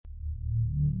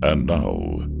And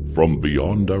now, from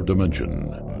beyond our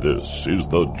dimension, this is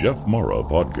the Jeff Mara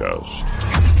Podcast.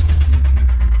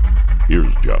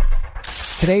 Here's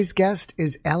Jeff. Today's guest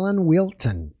is Ellen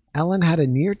Wheelton. Ellen had a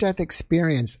near-death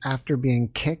experience after being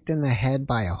kicked in the head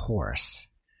by a horse.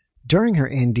 During her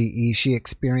NDE, she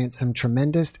experienced some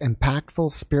tremendous, impactful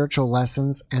spiritual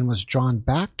lessons and was drawn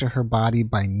back to her body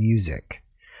by music.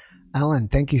 Ellen,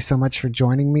 thank you so much for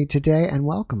joining me today, and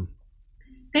welcome.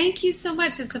 Thank you so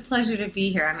much. It's a pleasure to be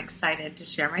here. I'm excited to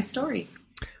share my story.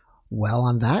 Well,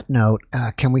 on that note,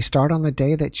 can we start on the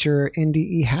day that your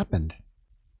NDE happened?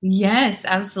 Yes,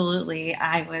 absolutely.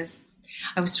 I was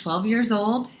 12 years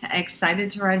old, excited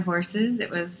to ride horses.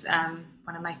 It was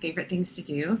one of my favorite things to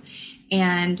do.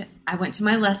 And I went to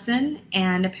my lesson,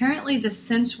 and apparently the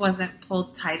cinch wasn't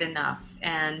pulled tight enough,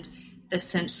 and the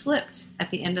cinch slipped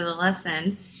at the end of the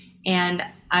lesson. And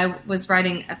I was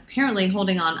riding, apparently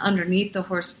holding on underneath the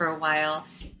horse for a while,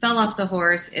 fell off the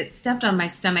horse, it stepped on my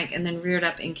stomach, and then reared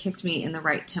up and kicked me in the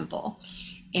right temple.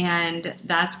 And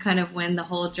that's kind of when the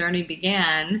whole journey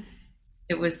began.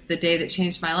 It was the day that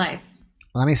changed my life.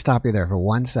 Let me stop you there for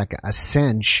 1 second. A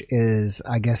cinch is,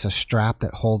 I guess, a strap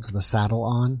that holds the saddle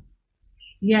on.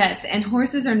 Yes, and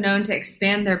horses are known to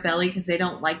expand their belly because they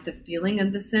don't like the feeling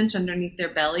of the cinch underneath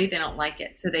their belly. They don't like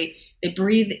it. So they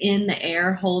breathe in the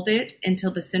air, hold it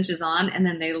until the cinch is on, and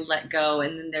then they let go.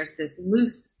 And then there's this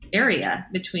loose area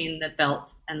between the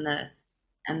belt and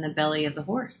the belly of the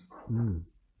horse.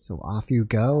 So off you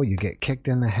go. You get kicked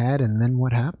in the head, and then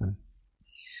what happened?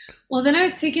 Well, then I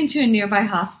was taken to a nearby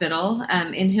hospital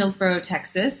in Hillsboro,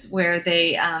 Texas, where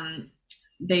they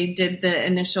did the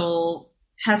initial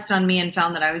test on me and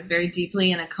found that I was very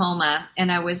deeply in a coma,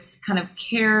 and I was kind of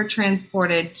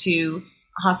transported to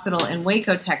a hospital in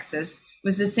Waco, Texas. It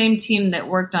was the same team that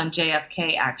worked on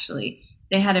JFK, actually.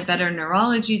 They had a better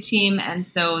neurology team, and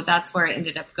so that's where I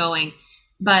ended up going.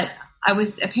 But I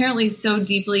was apparently so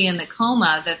deeply in the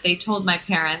coma that they told my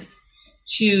parents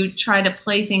to try to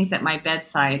play things at my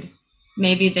bedside.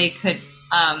 Maybe they could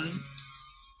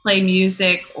play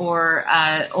music or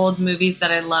old movies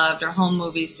that I loved or home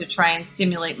movies to try and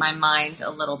stimulate my mind a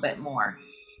little bit more.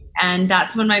 And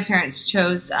that's when my parents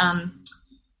chose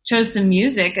some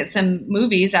music at some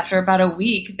movies. After about a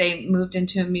week, they moved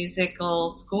into a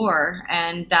musical score.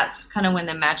 And that's kind of when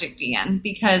the magic began,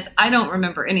 because I don't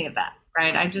remember any of that,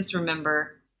 right? I just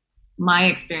remember my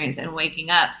experience and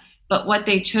waking up. But what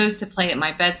they chose to play at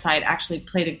my bedside actually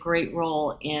played a great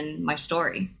role in my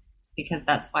story, because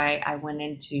that's why I went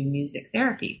into music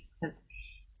therapy.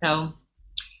 So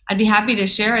I'd be happy to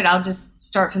share it. I'll just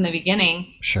start from the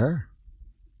beginning. Sure.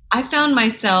 I found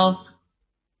myself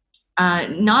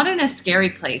not in a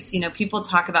scary place. You know, people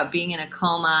talk about being in a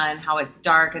coma and how it's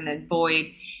dark and then void.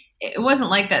 It wasn't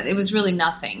like that. It was really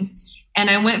nothing. And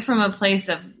I went from a place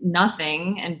of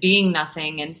nothing and being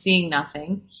nothing and seeing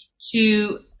nothing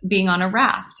to being on a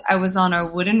raft. I was on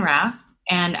a wooden raft,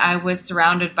 and I was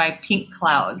surrounded by pink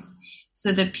clouds.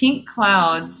 So the pink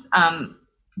clouds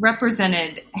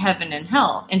represented heaven and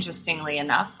hell, interestingly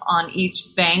enough. On each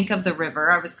bank of the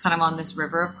river, I was kind of on this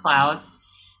river of clouds.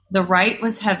 The right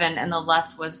was heaven, and the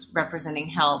left was representing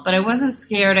hell. But I wasn't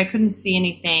scared. I couldn't see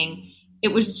anything. It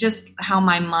was just how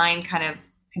my mind kind of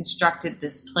constructed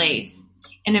this place.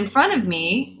 And in front of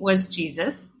me was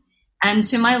Jesus, and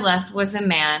to my left was a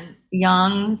man,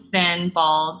 young, thin,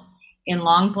 bald, in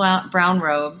long brown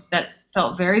robes that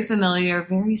felt very familiar,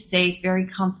 very safe, very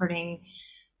comforting,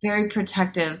 very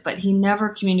protective, but he never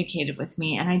communicated with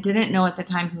me, and I didn't know at the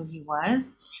time who he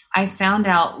was. I found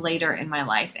out later in my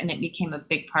life, and it became a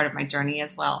big part of my journey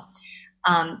as well.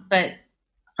 But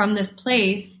from this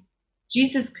place,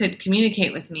 Jesus could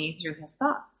communicate with me through his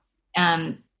thoughts.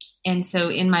 And so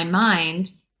in my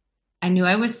mind, I knew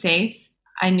I was safe.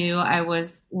 I knew I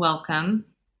was welcome.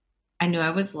 I knew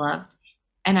I was loved.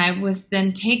 And I was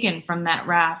then taken from that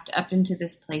raft up into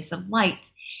this place of light.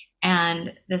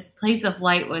 And this place of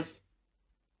light was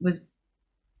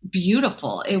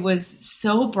beautiful. It was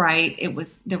so bright.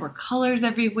 There were colors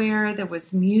everywhere. There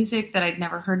was music that I'd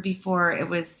never heard before. It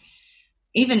was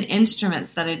even instruments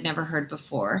that I'd never heard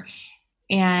before.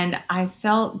 And I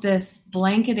felt this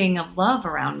blanketing of love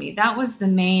around me. That was the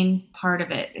main part of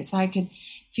it, is I could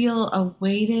feel a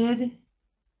weighted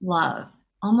love,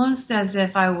 almost as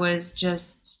if I was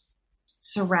just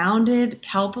surrounded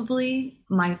palpably,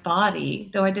 my body,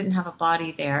 though I didn't have a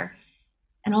body there.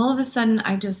 And all of a sudden,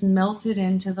 I just melted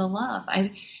into the love.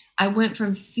 I went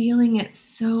from feeling it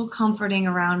so comforting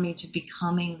around me to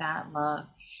becoming that love.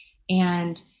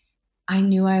 And I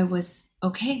knew I was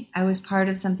okay. I was part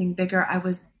of something bigger. I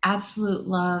was absolute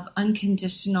love,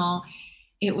 unconditional.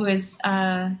 It was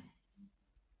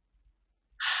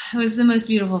it was the most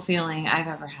beautiful feeling I've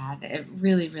ever had. It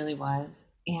really, really was.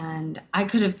 And I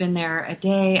could have been there a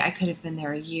day. I could have been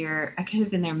there a year. I could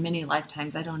have been there many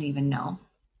lifetimes. I don't even know.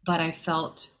 But I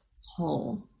felt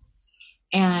whole.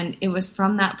 And it was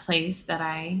from that place that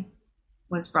I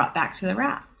was brought back to the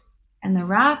raft. And the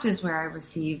raft is where I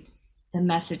received the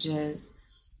messages,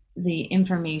 the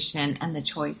information, and the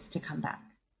choice to come back.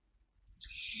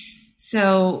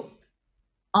 So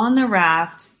on the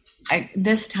raft,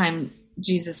 this time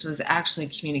Jesus was actually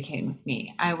communicating with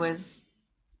me. I was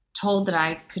told that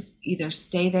I could either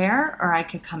stay there or I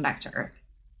could come back to earth.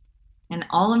 And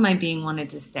all of my being wanted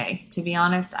to stay. To be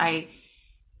honest, I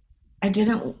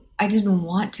didn't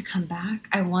want to come back.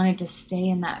 I wanted to stay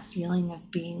in that feeling of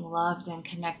being loved and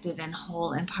connected and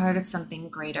whole and part of something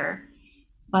greater.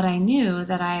 But I knew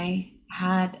that I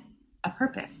had a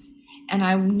purpose. And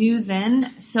I knew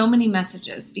then so many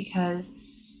messages, because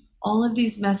all of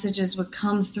these messages would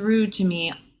come through to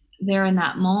me there in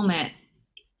that moment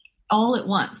all at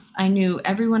once. I knew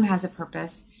everyone has a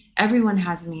purpose. Everyone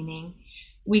has meaning.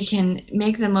 We can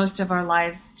make the most of our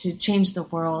lives to change the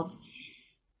world.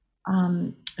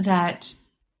 That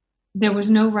there was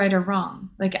no right or wrong.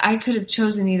 Like, I could have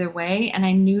chosen either way, and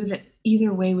I knew that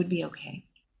either way would be okay.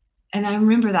 And I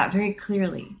remember that very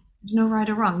clearly. There's no right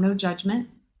or wrong, no judgment.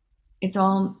 It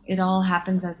all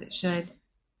happens as it should.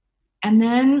 And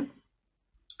then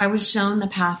I was shown the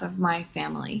path of my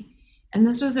family. And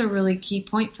this was a really key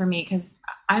point for me, because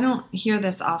I don't hear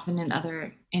this often in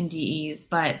other NDEs,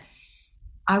 but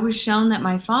I was shown that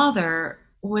my father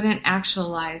wouldn't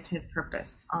actualize his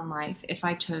purpose on life if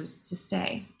I chose to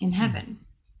stay in heaven.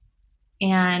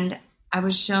 And I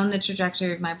was shown the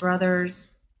trajectory of my brothers,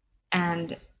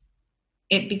 and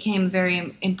it became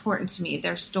very important to me,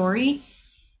 their story.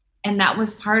 And that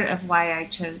was part of why I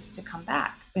chose to come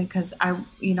back, because I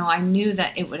knew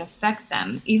that it would affect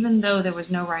them. Even though there was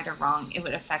no right or wrong, it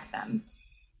would affect them.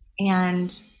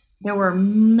 And there were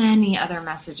many other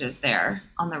messages there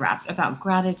on the raft about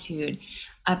gratitude,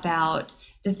 about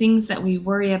the things that we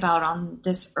worry about on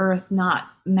this earth not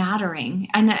mattering.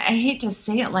 And I hate to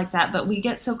say it like that, but we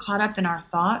get so caught up in our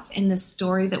thoughts, in this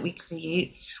story that we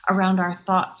create around our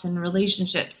thoughts and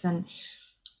relationships and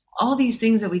all these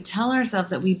things that we tell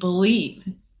ourselves that we believe.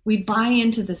 We buy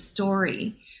into the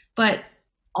story, but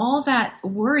all that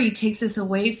worry takes us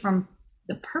away from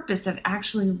the purpose of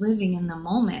actually living in the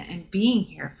moment and being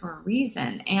here for a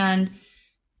reason. And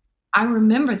I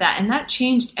remember that, and that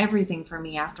changed everything for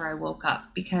me after I woke up,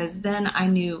 because then I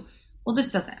knew, well,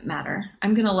 this doesn't matter.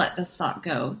 I'm going to let this thought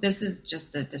go. This is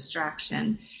just a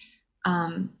distraction.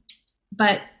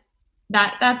 But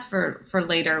that's for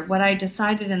later. What I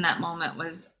decided in that moment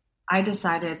was, I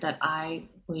decided that I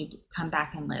would come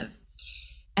back and live.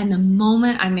 And the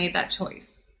moment I made that choice,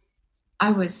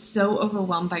 I was so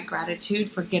overwhelmed by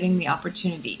gratitude for getting the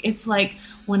opportunity. It's like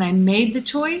when I made the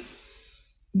choice,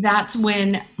 that's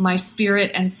when my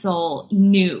spirit and soul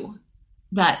knew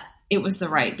that it was the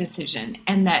right decision,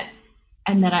 and that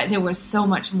there was so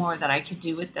much more that I could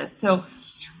do with this. So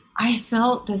I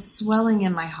felt this swelling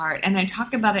in my heart, and I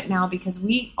talk about it now because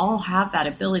we all have that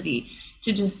ability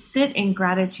to just sit in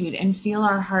gratitude and feel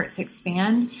our hearts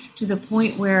expand to the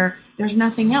point where there's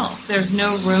nothing else. There's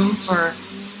no room for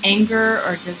anger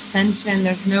or dissension.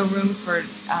 There's no room for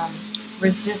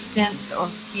resistance or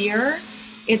fear.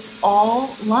 It's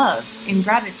all love and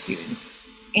gratitude.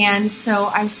 And so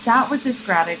I sat with this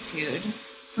gratitude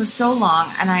for so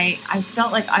long, and I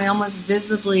felt like I almost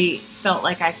visibly felt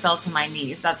like I fell to my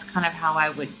knees. That's kind of how I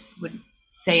would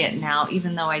say it now,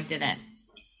 even though I didn't.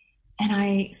 And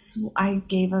I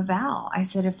gave a vow. I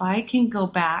said, if I can go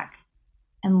back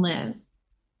and live,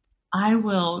 I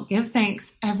will give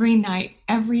thanks every night,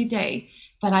 every day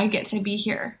that I get to be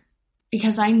here,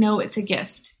 because I know it's a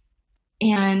gift.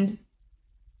 And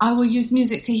I will use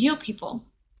music to heal people.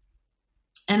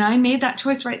 And I made that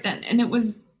choice right then. And it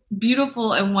was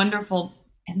beautiful and wonderful.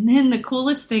 And then the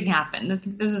coolest thing happened.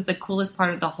 This is the coolest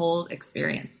part of the whole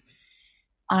experience.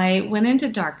 I went into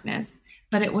darkness,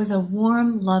 but it was a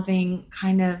warm, loving,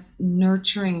 kind of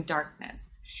nurturing darkness.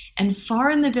 And far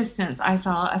in the distance, I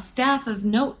saw a staff of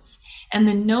notes, and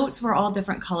the notes were all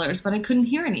different colors, but I couldn't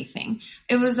hear anything.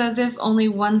 It was as if only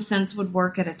one sense would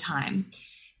work at a time.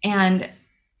 And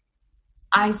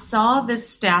I saw this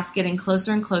staff getting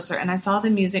closer and closer, and I saw the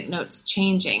music notes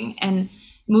changing and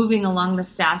moving along the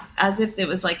staff as if it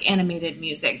was like animated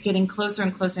music, getting closer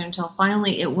and closer until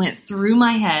finally it went through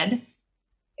my head.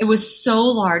 It was so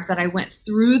large that I went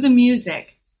through the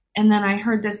music, and then I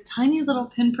heard this tiny little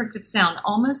pinprick of sound,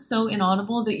 almost so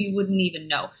inaudible that you wouldn't even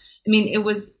know. I mean, it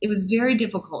was very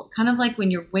difficult, kind of like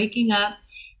when you're waking up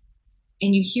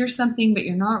and you hear something, but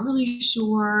you're not really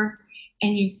sure,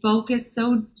 and you focus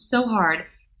so hard.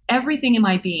 Everything in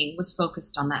my being was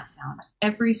focused on that sound.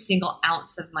 Every single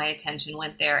ounce of my attention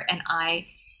went there. And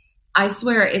I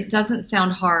swear it doesn't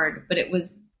sound hard, but it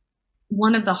was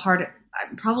one of the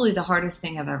probably the hardest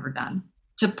thing I've ever done,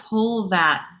 to pull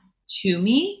that to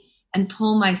me and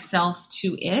pull myself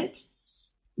to it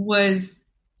was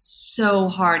so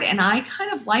hard. And I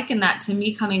kind of liken that to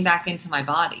me coming back into my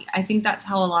body. I think that's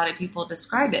how a lot of people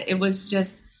describe it. It was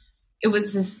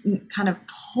this kind of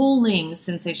pulling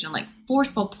sensation, like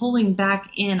forceful pulling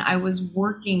back in. I was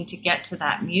working to get to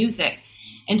that music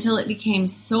until it became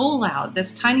so loud.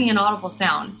 This tiny inaudible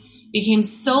sound became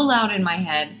so loud in my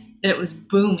head that it was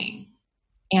booming.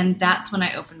 And that's when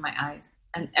I opened my eyes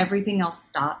and everything else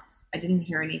stopped. I didn't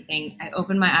hear anything. I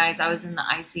opened my eyes. I was in the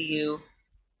ICU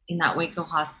in that Waco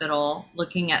hospital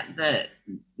looking at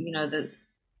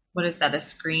what is that, a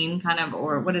screen kind of,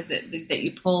 or what is it that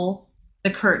you pull?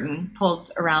 The curtain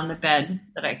pulled around the bed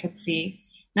that I could see.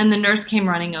 Then the nurse came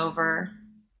running over,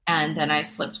 and then I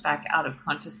slipped back out of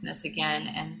consciousness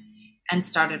again and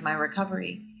started my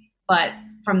recovery. But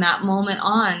from that moment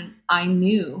on, I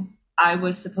knew I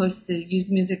was supposed to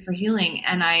use music for healing,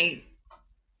 and I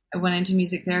went into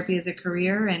music therapy as a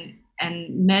career, and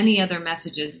many other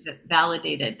messages that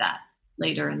validated that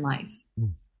later in life.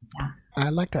 Yeah.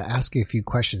 I'd like to ask you a few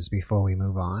questions before we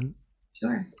move on.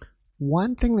 Sure.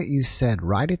 One thing that you said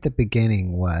right at the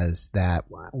beginning was that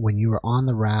when you were on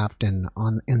the raft and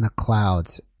in the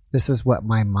clouds, this is what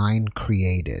my mind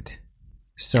created.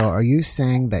 So are you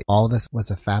saying that all this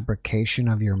was a fabrication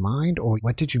of your mind, or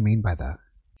what did you mean by that?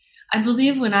 I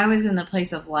believe when I was in the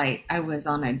place of light, I was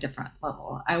on a different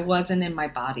level. I wasn't in my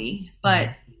body, but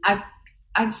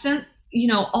I've sensed,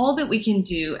 all that we can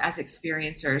do as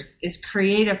experiencers is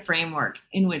create a framework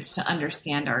in which to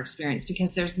understand our experience,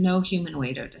 because there's no human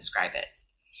way to describe it.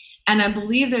 And I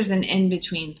believe there's an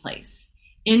in-between place,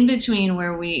 in between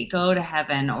where we go to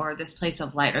heaven or this place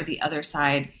of light or the other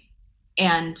side.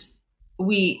 And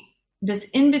this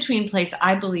in-between place,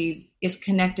 I believe, is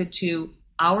connected to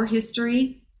our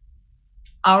history,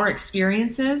 our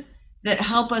experiences that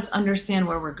help us understand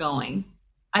where we're going.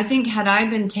 I think had I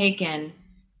been taken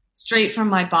straight from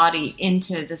my body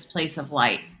into this place of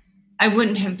light, I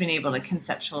wouldn't have been able to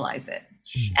conceptualize it.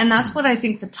 And that's what I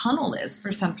think the tunnel is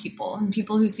for some people. And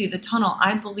people who see the tunnel,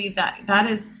 I believe that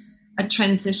is a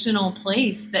transitional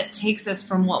place that takes us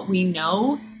from what we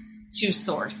know to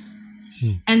source.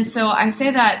 And so I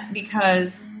say that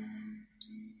because,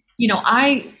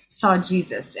 I saw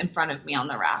Jesus in front of me on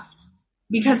the raft,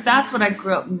 because that's what I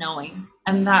grew up knowing.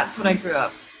 And that's what I grew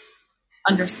up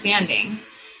understanding.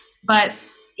 But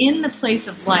in the place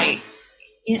of light,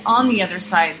 on the other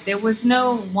side, there was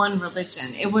no one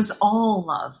religion. It was all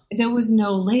love. There was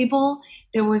no label.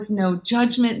 There was no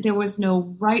judgment. There was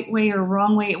no right way or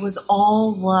wrong way. It was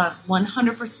all love,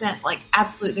 100%, like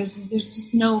absolute.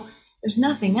 There's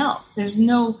nothing else.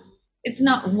 It's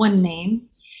not one name.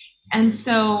 And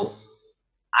so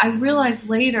I realized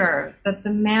later that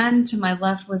the man to my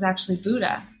left was actually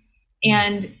Buddha.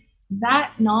 And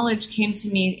that knowledge came to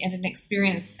me at an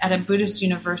experience at a Buddhist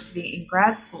university in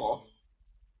grad school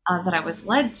that I was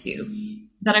led to,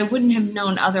 that I wouldn't have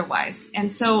known otherwise.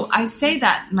 And so I say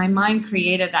that my mind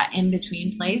created that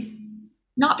in-between place,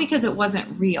 not because it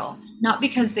wasn't real, not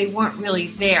because they weren't really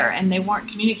there and they weren't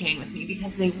communicating with me,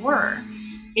 because they were.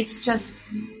 It's just,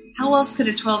 how else could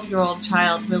a 12-year-old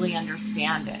child really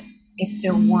understand it if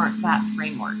there weren't that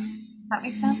framework? Does that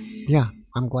make sense? Yeah,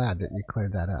 I'm glad that you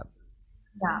cleared that up.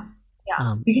 Yeah.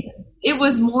 Because it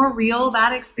was more real.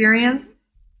 That experience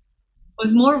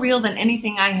was more real than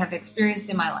anything I have experienced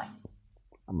in my life.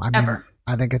 Ever.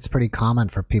 I think it's pretty common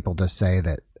for people to say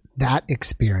that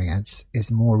experience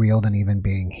is more real than even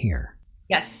being here.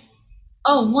 Yes.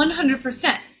 Oh,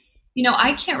 100%.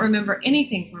 I can't remember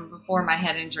anything from before my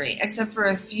head injury, except for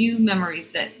a few memories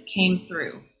that came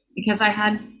through because I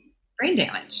had brain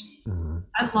damage. Mm-hmm.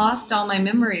 I lost all my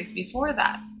memories before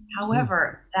that.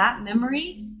 However, that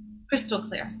memory, crystal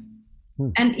clear.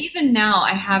 And even now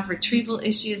I have retrieval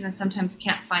issues and sometimes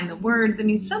can't find the words. I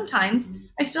mean, sometimes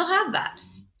I still have that,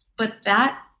 but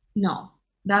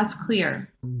that's clear.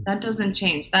 That doesn't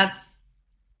change. That's,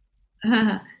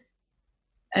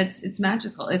 it's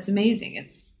magical. It's amazing.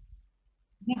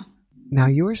 Yeah. Now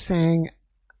you were saying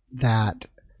that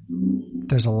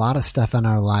there's a lot of stuff in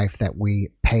our life that we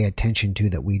pay attention to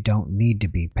that we don't need to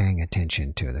be paying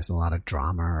attention to. There's a lot of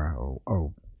drama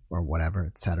or whatever,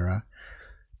 etc.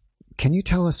 Can you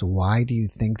tell us why do you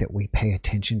think that we pay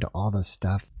attention to all the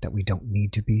stuff that we don't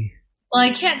need to be Well,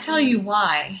 I can't tell you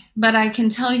why, but I can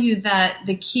tell you that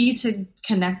the key to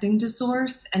connecting to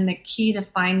source and the key to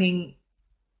finding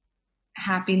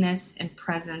happiness and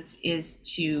presence is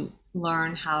to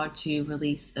learn how to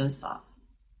release those thoughts.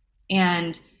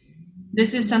 And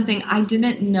this is something I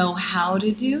didn't know how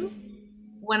to do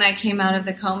when I came out of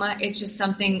the coma. It's just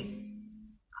something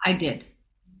I did.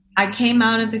 I came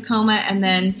out of the coma, and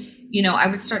then, you know, I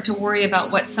would start to worry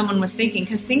about what someone was thinking.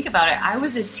 Because think about it, I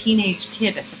was a teenage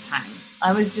kid at the time.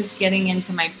 I was just getting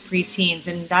into my preteens,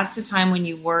 and that's the time when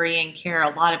you worry and care a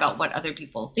lot about what other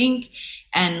people think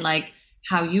and like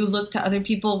how you look to other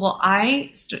people. Well,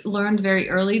 I learned very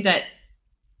early that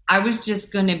I was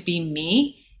just going to be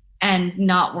me and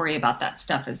not worry about that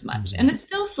stuff as much. And it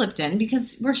still slipped in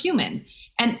because we're human.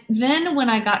 And then when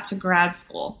I got to grad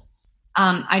school,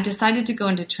 I decided to go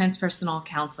into transpersonal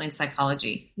counseling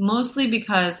psychology, mostly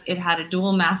because it had a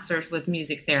dual master's with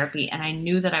music therapy. And I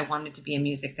knew that I wanted to be a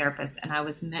music therapist and I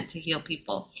was meant to heal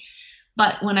people.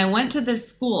 But when I went to this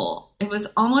school, it was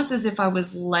almost as if I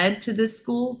was led to this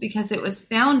school because it was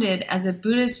founded as a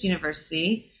Buddhist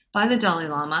university by the Dalai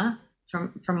Lama,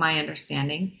 from my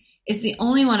understanding. It's the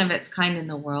only one of its kind in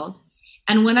the world.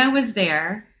 And when I was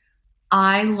there,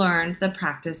 I learned the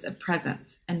practice of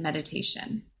presence and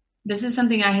meditation. This is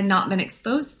something I had not been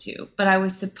exposed to, but I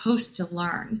was supposed to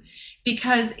learn,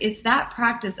 because it's that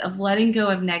practice of letting go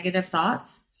of negative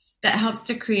thoughts that helps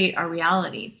to create our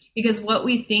reality. Because what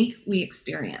we think, we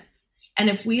experience. And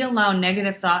if we allow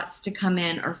negative thoughts to come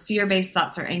in, or fear-based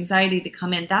thoughts or anxiety to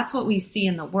come in, that's what we see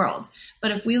in the world. But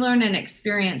if we learn an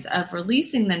experience of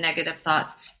releasing the negative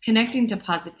thoughts, connecting to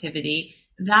positivity,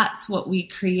 that's what we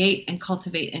create and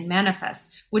cultivate and manifest,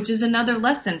 which is another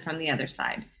lesson from the other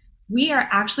side. We are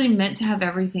actually meant to have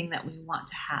everything that we want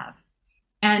to have.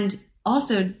 And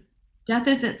also, death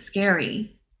isn't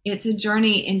scary. It's a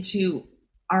journey into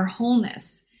our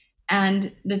wholeness.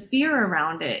 And the fear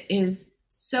around it is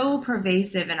so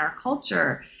pervasive in our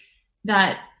culture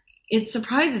that it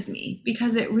surprises me,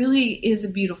 because it really is a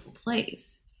beautiful place.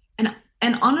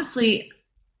 And honestly,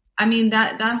 I mean,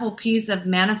 that whole piece of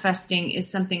manifesting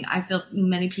is something I feel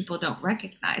many people don't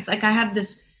recognize. Like, I have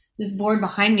this board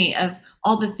behind me of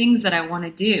all the things that I want to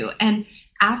do. And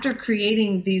after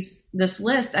creating this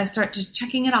list, I start just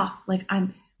checking it off. Like,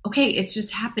 I'm okay, it's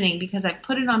just happening because I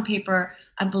put it on paper.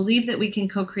 I believe that we can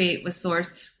co-create with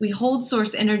source. We hold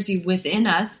source energy within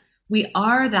us. We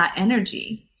are that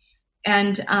energy.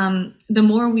 And the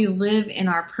more we live in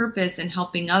our purpose and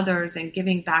helping others and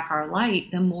giving back our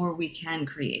light, the more we can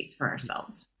create for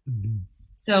ourselves. Mm-hmm.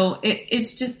 So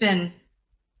it's just been,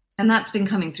 and that's been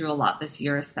coming through a lot this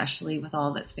year, especially with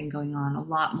all that's been going on, a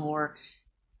lot more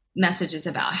messages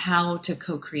about how to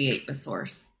co-create with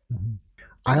source. Mm-hmm.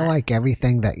 I like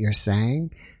everything that you're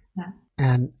saying. Yeah.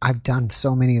 And I've done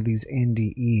so many of these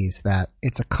NDEs that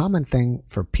it's a common thing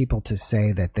for people to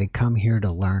say that they come here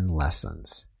to learn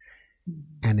lessons.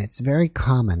 Mm-hmm. And it's very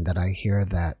common that I hear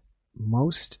that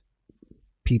most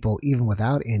people, even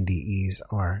without NDEs,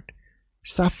 are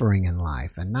suffering in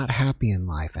life and not happy in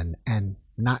life and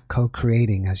not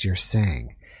co-creating, as you're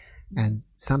saying. And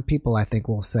some people, I think,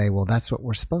 will say, well, that's what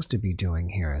we're supposed to be doing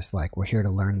here. Is like, we're here to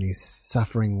learn these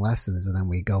suffering lessons and then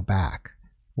we go back.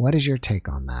 What is your take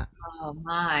on that? Oh,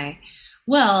 my.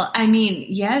 Well, I mean,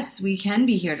 yes, we can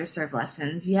be here to serve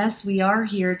lessons. Yes, we are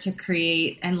here to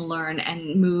create and learn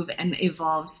and move and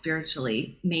evolve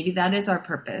spiritually. Maybe that is our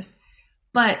purpose.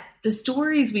 But the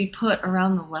stories we put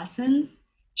around the lessons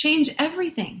change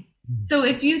everything. Mm-hmm. So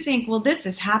if you think, well, this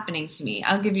is happening to me,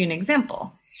 I'll give you an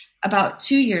example. About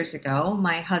 2 years ago,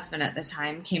 my husband at the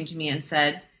time came to me and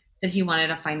said that he wanted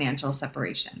a financial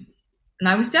separation. And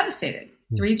I was devastated.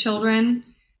 3 children,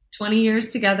 20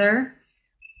 years together.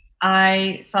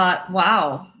 I thought,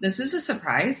 wow, this is a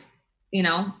surprise. You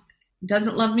know,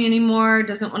 doesn't love me anymore,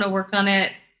 doesn't want to work on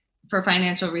it for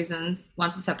financial reasons,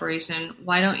 wants a separation.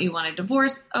 Why don't you want a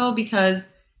divorce? Oh, because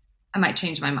I might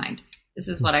change my mind. This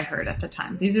is what I heard at the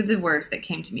time. These are the words that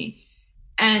came to me.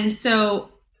 And so,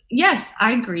 yes,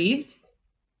 I grieved.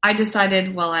 I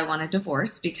decided, well, I want a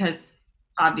divorce because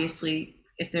obviously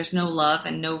if there's no love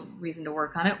and no reason to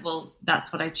work on it, well,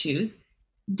 that's what I choose.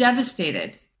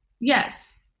 Devastated. Yes.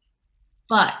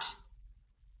 But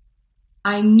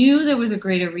I knew there was a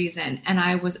greater reason, and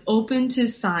I was open to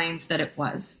signs that it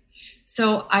was.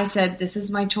 So I said, this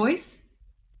is my choice,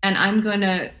 and I'm going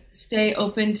to stay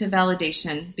open to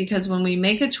validation, because when we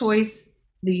make a choice,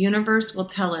 the universe will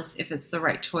tell us if it's the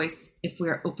right choice, if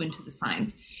we're open to the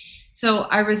signs. So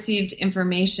I received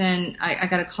information. I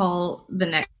got a call the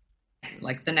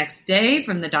next day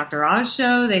from the Dr. Oz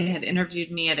show. They had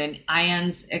interviewed me at an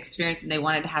IANDS experience, and they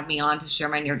wanted to have me on to share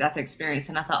my near-death experience.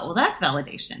 And I thought, well, that's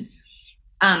validation.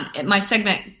 My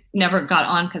segment never got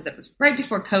on because it was right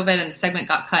before COVID and the segment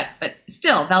got cut, but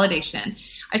still validation.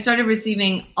 I started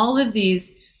receiving all of these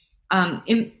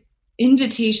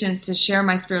invitations to share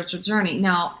my spiritual journey.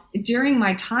 Now, during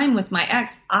my time with my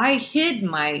ex, I hid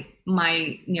my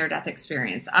near-death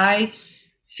experience. I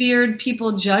feared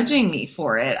people judging me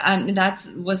for it. That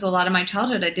was a lot of my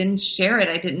childhood. I didn't share it.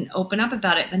 I didn't open up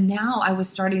about it. But now I was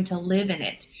starting to live in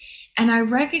it. And I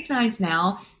recognize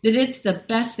now that it's the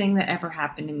best thing that ever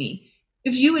happened to me.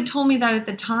 If you had told me that at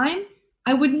the time,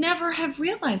 I would never have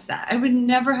realized that. I would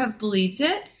never have believed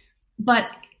it. But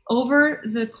over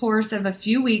the course of a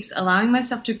few weeks, allowing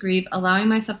myself to grieve, allowing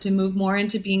myself to move more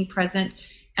into being present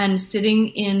and sitting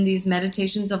in these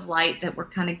meditations of light that were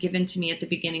kind of given to me at the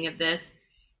beginning of this,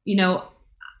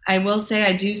 I will say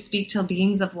I do speak to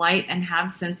beings of light and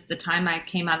have since the time I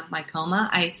came out of my coma.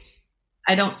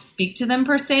 I don't speak to them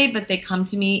per se, but they come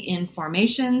to me in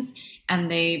formations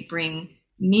and they bring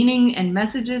meaning and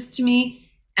messages to me.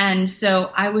 And so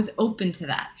I was open to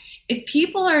that. If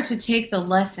people are to take the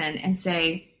lesson and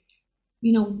say,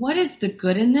 what is the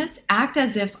good in this? Act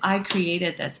as if I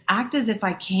created this. Act as if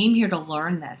I came here to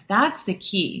learn this. That's the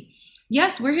key.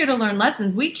 Yes, we're here to learn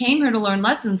lessons. We came here to learn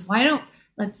lessons.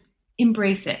 Let's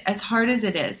embrace it as hard as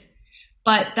it is.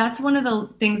 But that's one of the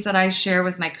things that I share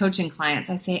with my coaching clients.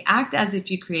 I say, act as if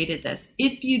you created this.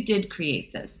 If you did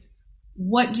create this,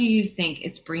 what do you think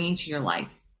it's bringing to your life?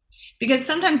 Because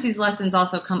sometimes these lessons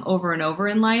also come over and over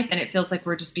in life, and it feels like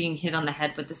we're just being hit on the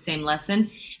head with the same lesson.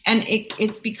 And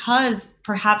it's because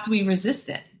perhaps we resist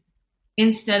it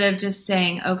instead of just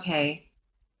saying, okay,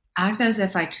 act as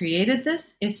if I created this.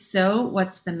 If so,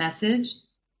 what's the message?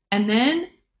 And then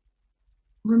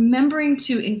remembering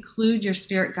to include your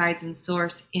spirit guides and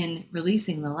source in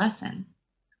releasing the lesson.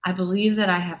 I believe that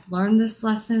I have learned this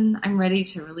lesson. I'm ready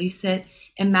to release it.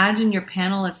 Imagine your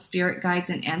panel of spirit guides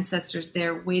and ancestors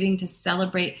there waiting to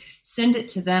celebrate. Send it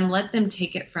to them. Let them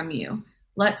take it from you.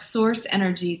 Let source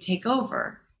energy take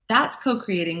over. That's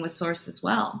co-creating with source as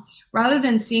well. Rather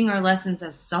than seeing our lessons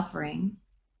as suffering,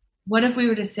 what if we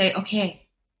were to say, okay,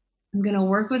 I'm going to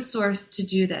work with source to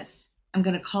do this. I'm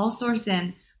going to call source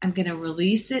in. I'm going to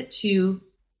release it to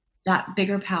that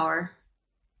bigger power.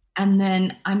 And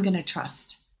then I'm going to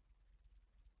trust.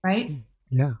 Right?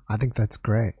 Yeah, I think that's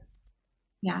great.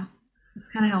 Yeah, that's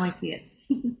kind of how I see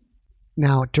it.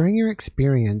 Now, during your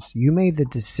experience, you made the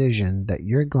decision that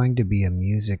you're going to be a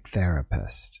music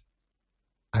therapist.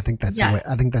 I think that's Yes.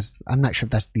 I'm not sure if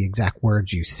that's the exact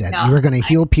words you said. No, you were going to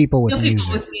heal people with Heal people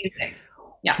music. with music.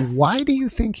 Yeah. Why do you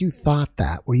think you thought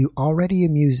that? Were you already a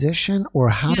musician, or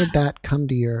how did that come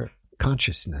to your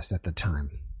consciousness at the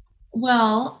time?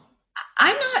 Well,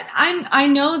 I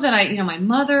know that my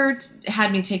mother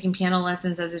had me taking piano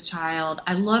lessons as a child.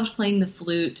 I loved playing the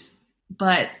flute,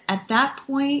 but at that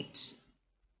point,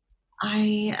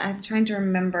 I'm trying to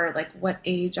remember what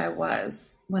age I was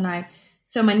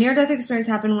so my near-death experience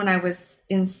happened when I was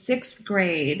in 6th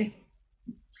grade,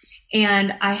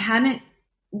 and I hadn't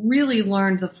really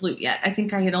learned the flute yet. I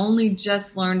think I had only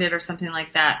just learned it or something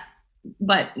like that,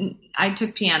 but I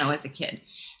took piano as a kid.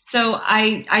 So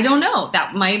I don't know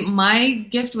that my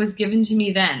gift was given to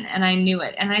me then, and I knew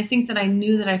it. And I think that I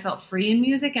knew that I felt free in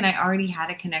music, and I already had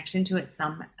a connection to it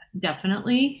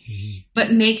definitely. Mm-hmm.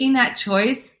 But making that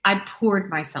choice, I poured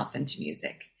myself into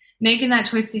music. Making that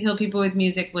choice to heal people with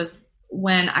music was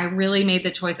when I really made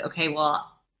the choice, okay, well,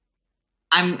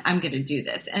 I'm going to do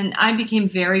this. And I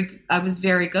was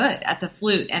very good at the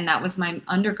flute, and that was my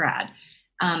undergrad.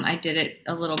 I did it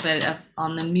a little bit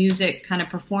on the music kind of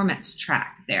performance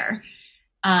track there.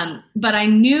 But I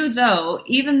knew though,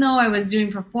 even though I was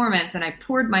doing performance and I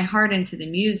poured my heart into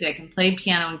the music and played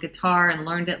piano and guitar and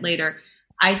learned it later,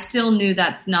 I still knew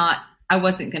I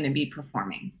wasn't going to be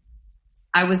performing.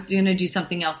 I was going to do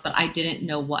something else, but I didn't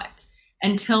know what,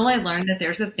 until I learned that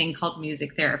there's a thing called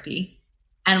music therapy.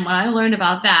 And when I learned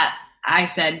about that, I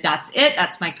said, that's it.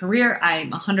 That's my career.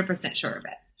 I'm 100% sure of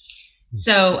it.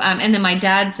 So, and then my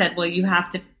dad said, well, you have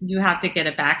to get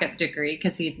a backup degree,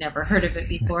 because he'd never heard of it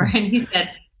before. And he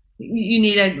said, you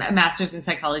need a master's in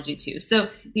psychology too. So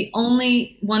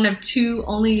one of two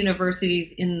only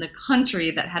universities in the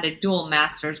country that had a dual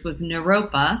master's was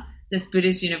Naropa, this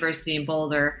Buddhist university in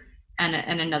Boulder, and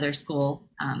another school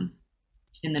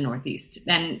in the Northeast.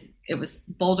 And it was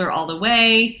Boulder all the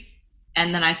way.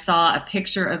 And then I saw a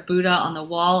picture of Buddha on the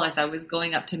wall as I was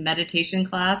going up to meditation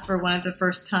class for one of the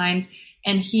first times.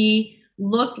 And he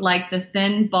looked like the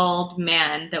thin, bald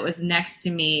man that was next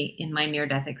to me in my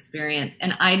near-death experience.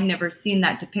 And I'd never seen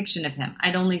that depiction of him.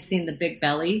 I'd only seen the big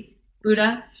belly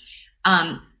Buddha.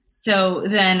 So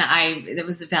then it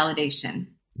was a validation.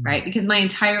 right? Because my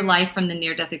entire life from the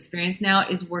near-death experience now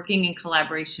is working in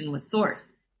collaboration with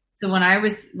Source. So when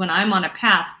I'm on a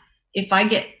path,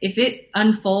 if it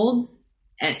unfolds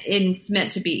and it's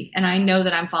meant to be, and I know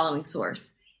that I'm following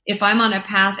Source. If I'm on a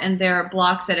path and there are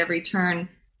blocks at every turn,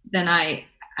 then I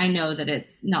know that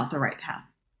it's not the right path.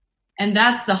 And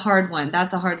that's the hard one.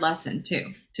 That's a hard lesson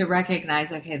too, to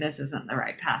recognize, okay, this isn't the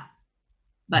right path.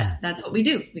 But that's what we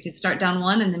do. We can start down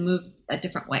one and then move a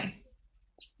different way.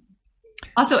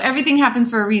 Also, everything happens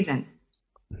for a reason.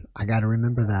 I got to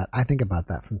remember that. I think about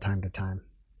that from time to time.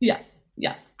 Yeah.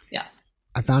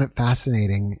 I found it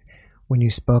fascinating when you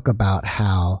spoke about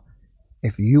how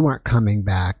if you weren't coming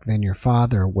back, then your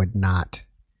father would not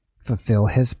fulfill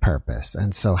his purpose.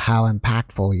 And so how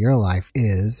impactful your life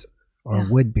is or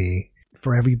would be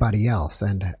for everybody else.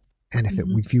 And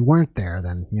if you weren't there,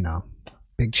 then,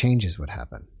 big changes would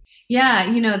happen. Yeah.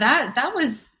 That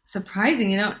was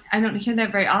surprising. I don't hear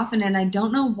that very often, and I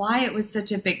don't know why it was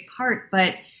such a big part,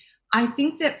 but I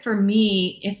think that for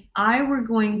me, if I were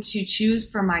going to choose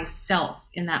for myself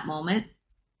in that moment,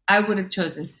 I would have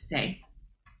chosen to stay.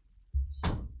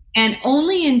 And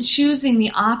only in choosing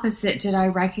the opposite did I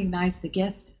recognize the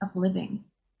gift of living.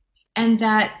 And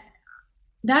that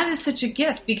is such a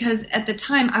gift, because at the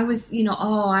time I was,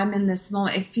 I'm in this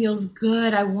moment. It feels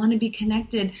good. I want to be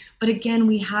connected. But again,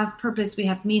 we have purpose. We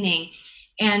have meaning.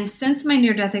 And since my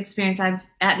near-death experience,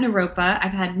 at Naropa,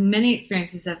 I've had many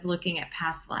experiences of looking at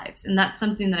past lives. And that's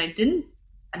something that I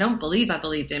don't believe I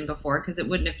believed in before, because it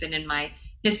wouldn't have been in my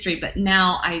history. But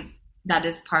now that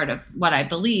is part of what I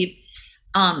believe.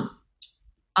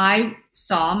 I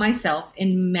saw myself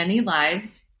in many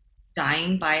lives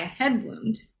dying by a head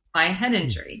wound, by a head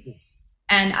injury.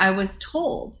 And I was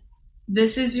told,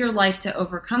 this is your life to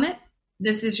overcome it.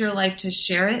 This is your life to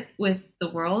share it with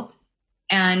the world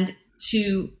and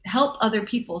to help other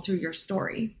people through your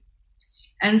story.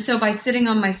 And so by sitting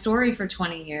on my story for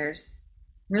 20 years,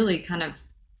 really kind of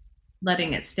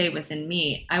letting it stay within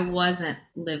me, I wasn't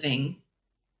living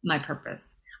my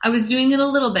purpose. I was doing it a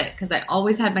little bit because I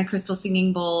always had my crystal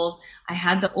singing bowls. I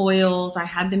had the oils. I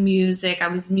had the music. I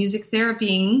was music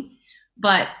therapying,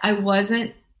 but I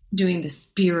wasn't doing the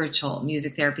spiritual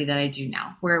music therapy that I do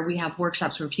now, where we have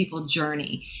workshops where people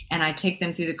journey and I take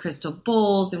them through the crystal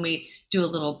bowls and we do a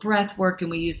little breath work and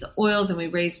we use the oils and we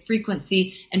raise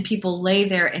frequency and people lay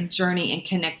there and journey and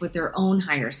connect with their own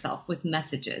higher self with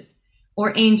messages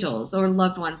or angels or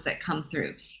loved ones that come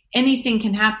through. Anything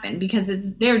can happen because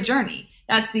it's their journey.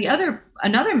 That's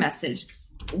another message.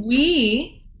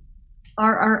 We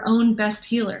are our own best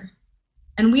healer,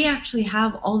 and we actually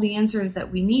have all the answers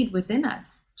that we need within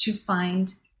us to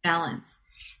find balance.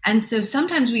 And so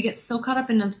sometimes we get so caught up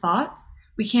in the thoughts,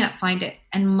 we can't find it.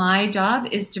 And my job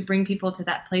is to bring people to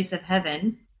that place of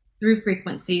heaven through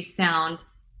frequency, sound,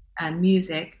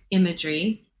 music,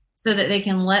 imagery, so that they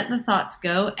can let the thoughts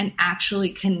go and actually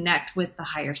connect with the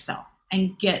higher self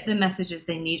and get the messages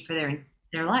they need for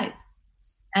their lives.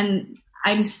 And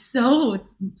I'm so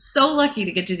lucky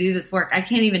to get to do this work. I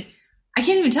can't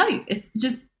even tell you. It's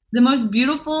just the most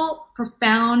beautiful,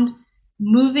 profound,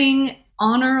 moving,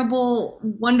 honorable,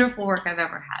 wonderful work I've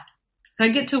ever had. So I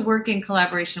get to work in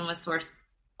collaboration with Source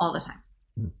all the time.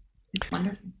 It's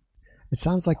wonderful. It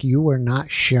sounds like you were not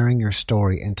sharing your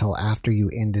story until after you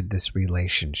ended this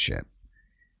relationship.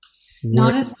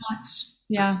 Not as much.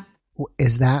 Yeah.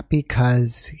 Is that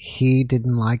because he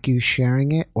didn't like you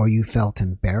sharing it, or you felt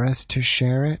embarrassed to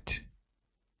share it?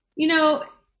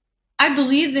 I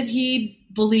believe that he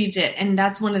believed it, and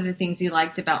that's one of the things he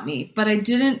liked about me. But I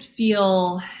didn't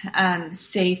feel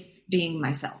safe being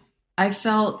myself. I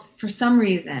felt, for some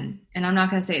reason, and I'm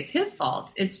not going to say it's his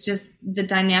fault, it's just the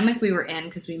dynamic we were in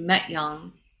because we met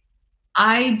young.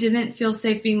 I didn't feel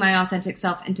safe being my authentic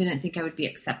self and didn't think I would be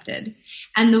accepted.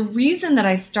 And the reason that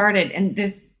I started,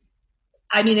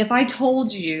 if I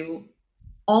told you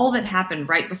all that happened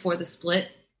right before the split,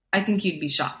 I think you'd be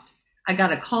shocked. I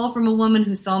got a call from a woman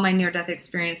who saw my near-death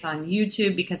experience on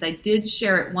YouTube because I did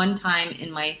share it one time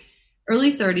in my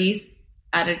early 30s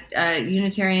at a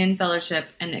Unitarian fellowship,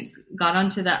 and it got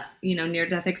onto the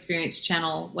near-death experience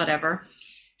channel, whatever.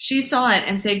 She saw it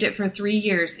and saved it for 3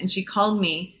 years, and she called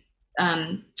me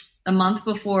a month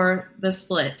before the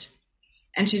split.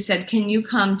 And she said, can you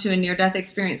come to a near-death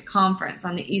experience conference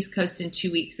on the East Coast in 2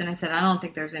 weeks? And I said, I don't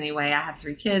think there's any way. I have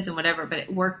 3 kids and whatever, but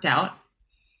it worked out.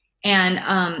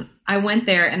 And I went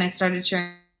there and I started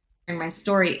sharing my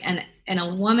story. And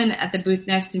a woman at the booth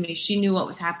next to me, she knew what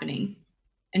was happening.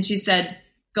 And she said,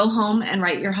 go home and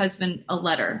write your husband a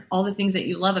letter. All the things that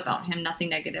you love about him, nothing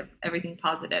negative, everything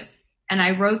positive. And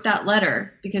I wrote that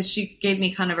letter because she gave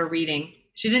me kind of a reading.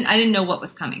 I didn't know what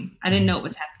was coming. I didn't know what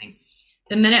was happening.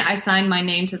 The minute I signed my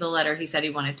name to the letter, he said he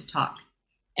wanted to talk.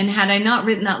 And had I not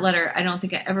written that letter, I don't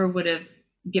think I ever would have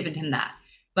given him that.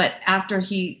 But after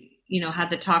he, had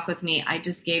the talk with me, I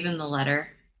just gave him the letter.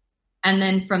 And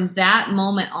then from that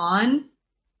moment on,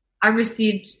 I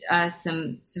received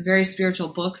some very spiritual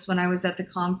books when I was at the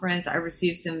conference. I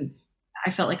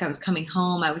felt like I was coming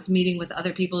home. I was meeting with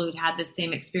other people who'd had the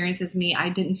same experience as me. I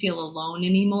didn't feel alone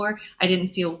anymore. I didn't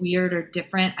feel weird or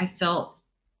different. I felt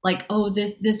like, oh,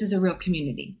 this is a real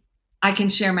community. I can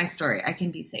share my story. I can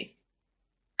be safe.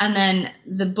 And then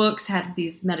the books had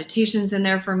these meditations in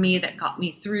there for me that got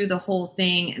me through the whole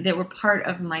thing. They were part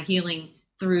of my healing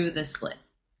through the split.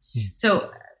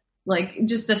 So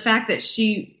just the fact that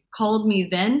she called me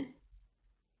then,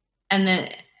 and then,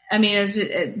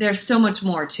 there's so much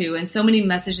more too. And so many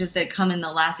messages that come in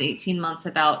the last 18 months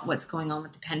about what's going on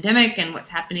with the pandemic and what's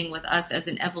happening with us as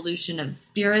an evolution of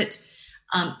spirit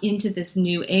into this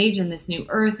new age and this new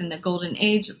earth and the golden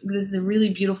age. This is a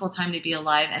really beautiful time to be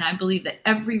alive. And I believe that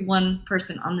every one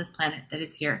person on this planet that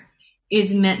is here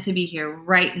is meant to be here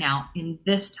right now in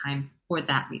this time for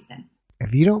that reason.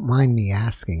 If you don't mind me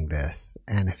asking this,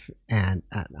 and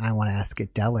I want to ask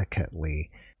it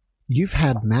delicately, you've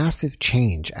had massive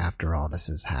change after all this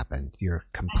has happened. You're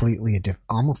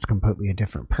almost completely a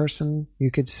different person, you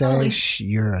could say. Totally.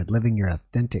 You're living your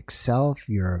authentic self.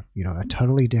 You're, a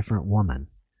totally different woman.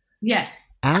 Yes.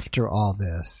 After all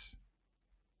this,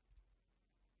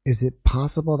 is it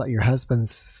possible that your husband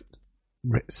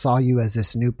saw you as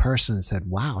this new person and said,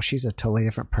 wow, she's a totally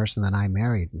different person than I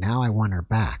married. Now I want her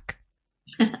back?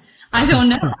 I don't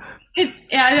know.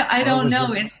 I don't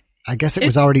know. I guess it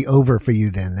was already over for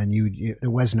you then. Then there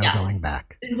was no going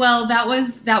back. Well, that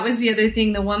was the other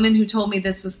thing. The woman who told me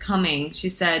this was coming, she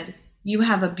said, you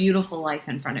have a beautiful life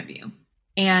in front of you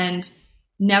and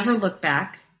never look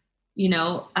back.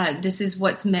 This is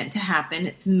what's meant to happen.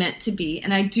 It's meant to be.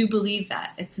 And I do believe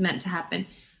that it's meant to happen.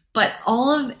 But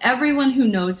everyone who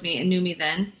knows me and knew me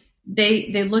then,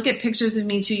 they look at pictures of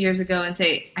me 2 years ago and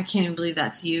say, I can't even believe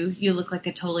that's you. You look like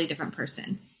a totally different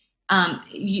person. And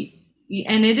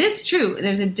it is true.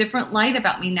 There's a different light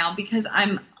about me now because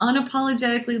I'm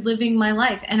unapologetically living my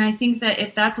life. And I think that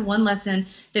if that's one lesson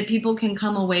that people can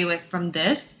come away with from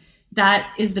this,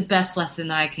 that is the best lesson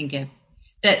that I can give.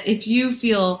 That if you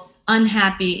feel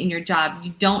unhappy in your job,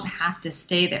 you don't have to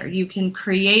stay there. You can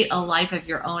create a life of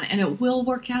your own and it will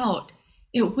work out.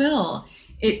 It will.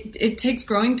 It takes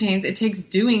growing pains. It takes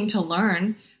doing to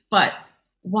learn. But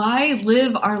why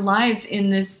live our lives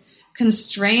in this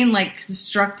constrained,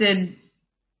 constructed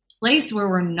place where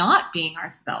we're not being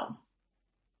ourselves?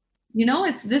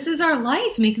 This is our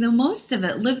life. Make the most of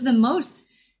it. Live the most.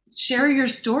 Share your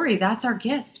story. That's our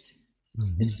gift.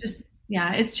 Mm-hmm. It's just,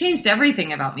 it's changed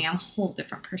everything about me. I'm a whole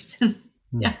different person.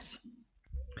 Yes.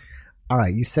 All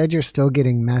right. You said you're still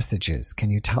getting messages. Can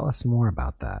you tell us more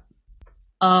about that?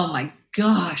 Oh my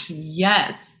gosh.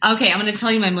 Yes. Okay. I'm going to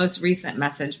tell you my most recent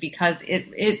message because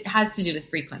it has to do with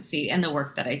frequency and the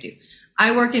work that I do.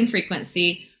 I work in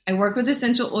frequency. I work with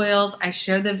essential oils. I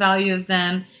share the value of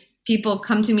them. People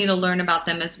come to me to learn about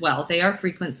them as well. They are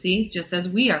frequency, just as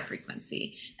we are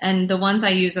frequency. And the ones I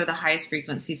use are the highest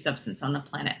frequency substance on the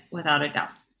planet, without a doubt.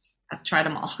 I've tried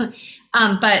them all.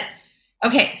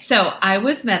 So I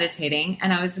was meditating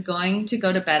and I was going to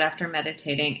go to bed after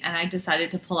meditating and I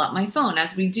decided to pull out my phone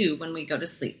as we do when we go to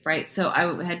sleep, right? So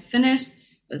I had finished,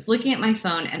 was looking at my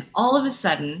phone and all of a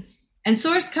sudden, and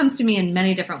Source comes to me in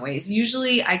many different ways.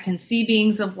 Usually I can see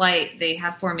beings of light. They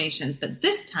have formations. But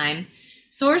this time,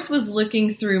 Source was looking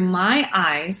through my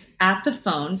eyes at the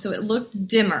phone. So it looked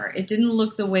dimmer. It didn't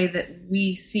look the way that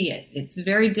we see it. It's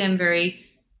very dim, very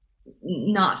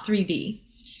not 3D.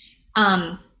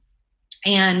 And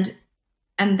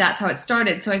that's how it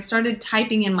started. So I started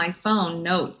typing in my phone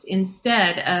notes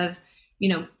instead of,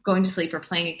 going to sleep or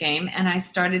playing a game. And I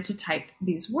started to type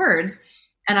these words.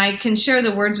 And I can share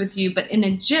the words with you, but in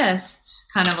a gist,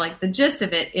 kind of like the gist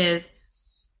of it is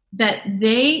that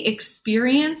they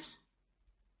experience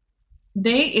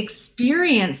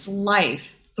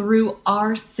life through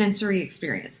our sensory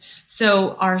experience.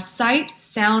 So our sight,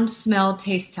 sound, smell,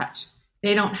 taste, touch,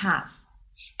 they don't have.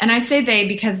 And I say they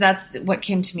because that's what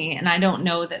came to me. And I don't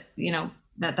know that,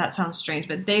 that sounds strange,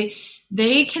 but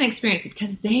they can experience it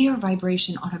because they are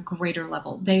vibration on a greater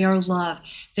level. They are love.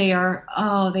 They are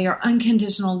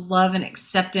unconditional love and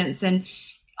acceptance and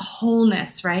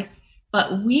wholeness, right?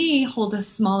 But we hold a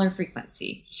smaller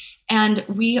frequency and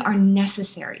we are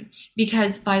necessary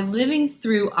because by living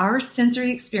through our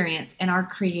sensory experience and our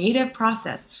creative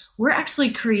process, we're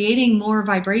actually creating more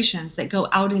vibrations that go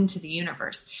out into the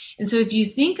universe. And so if you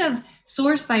think of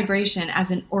source vibration as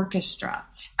an orchestra,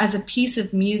 as a piece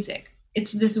of music,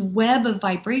 It's this web of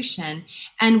vibration.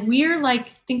 And we're like,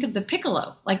 think of the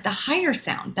piccolo, like the higher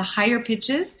sound, the higher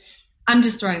pitches. I'm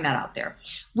just throwing that out there,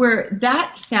 where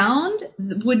that sound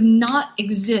would not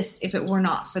exist if it were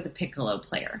not for the piccolo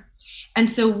player. And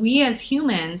so we as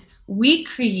humans, we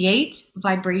create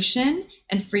vibration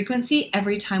and frequency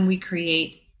every time we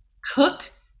create,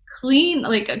 cook, clean,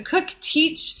 like cook,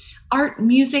 teach, art,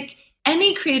 music,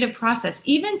 any creative process,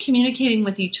 even communicating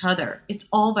with each other. It's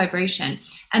all vibration.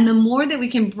 And the more that we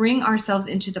can bring ourselves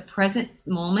into the present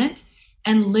moment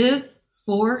and live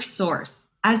for source,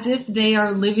 as if they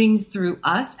are living through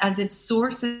us, as if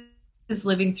source is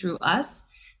living through us,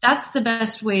 that's the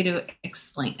best way to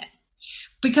explain it.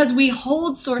 Because we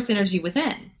hold source energy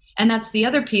within. And that's the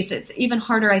other piece. It's even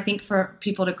harder, I think, for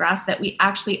people to grasp that we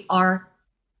actually are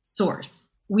source.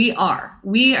 We are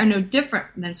no different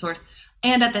than source.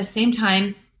 And at the same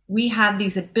time, we have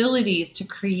these abilities to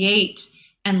create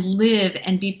and live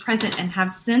and be present and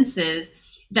have senses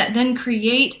that then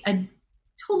create a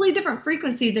totally different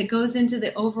frequency that goes into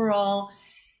the overall,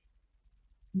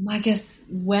 I guess,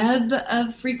 web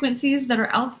of frequencies that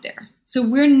are out there. So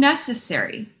we're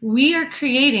necessary. We are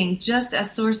creating just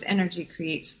as source energy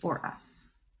creates for us.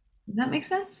 Does that make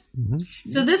sense? Mm-hmm.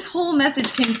 So this whole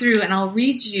message came through, and I'll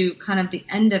read you kind of the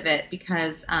end of it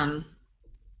because I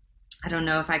don't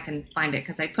know if I can find it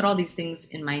because I put all these things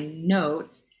in my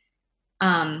notes.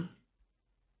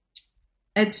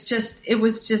 It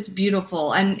was just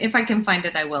beautiful. And if I can find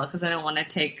it, I will, because I don't want to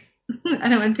take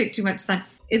too much time.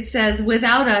 It says,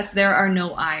 without us, there are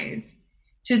no eyes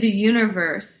to the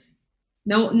universe.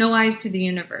 No eyes to the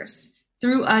universe.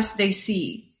 Through us, they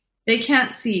see. They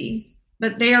can't see,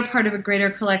 but they are part of a greater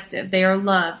collective. They are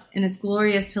love, and it's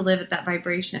glorious to live at that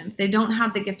vibration. They don't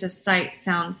have the gift of sight,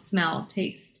 sound, smell,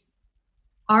 taste.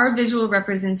 Our visual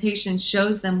representation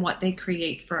shows them what they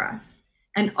create for us.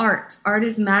 And art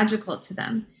is magical to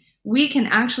them. We can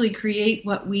actually create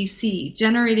what we see,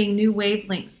 generating new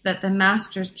wavelengths that the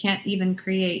masters can't even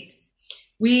create.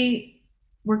 We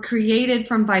were created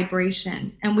from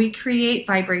vibration, and we create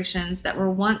vibrations that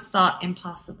were once thought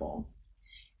impossible.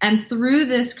 And through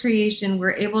this creation,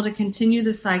 we're able to continue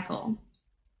the cycle.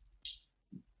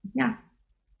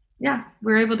 Yeah,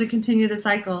 we're able to continue the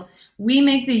cycle. We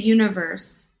make the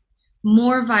universe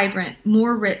more vibrant,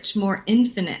 more rich, more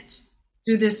infinite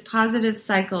through this positive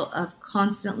cycle of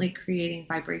constantly creating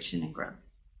vibration and growth.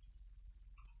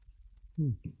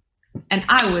 And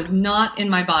I was not in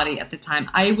my body at the time.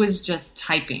 I was just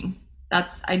typing.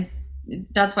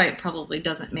 That's why it probably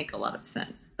doesn't make a lot of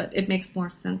sense, but it makes more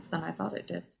sense than I thought it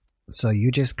did. So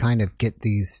you just kind of get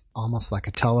these almost like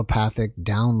a telepathic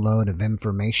download of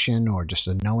information or just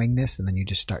a knowingness, and then you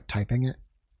just start typing it?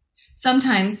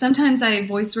 Sometimes I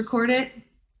voice record it.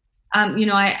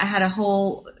 I had a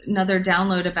whole another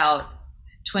download about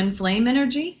twin flame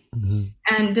energy. Mm-hmm.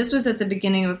 And this was at the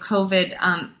beginning of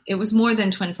COVID. It was more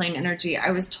than twin flame energy.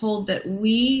 I was told that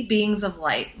we beings of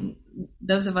light,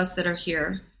 those of us that are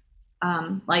here,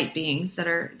 light beings that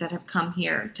have come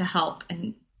here to help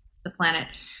in the planet,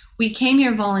 we came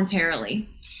here voluntarily.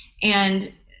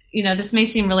 And, this may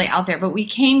seem really out there, but we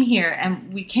came here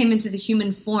and we came into the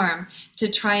human form to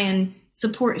try and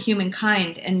support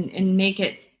humankind and make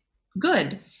it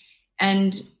good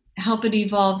and help it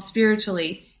evolve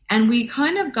spiritually. And we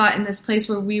kind of got in this place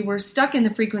where we were stuck in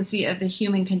the frequency of the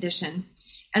human condition.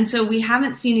 And so we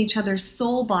haven't seen each other's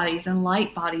soul bodies and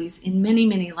light bodies in many,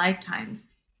 many lifetimes.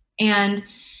 And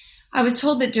I was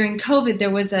told that during COVID,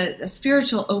 there was a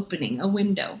spiritual opening, a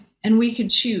window, and we could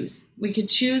choose. We could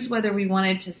choose whether we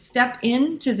wanted to step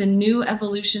into the new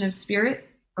evolution of spirit,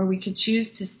 or we could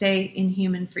choose to stay in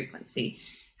human frequency.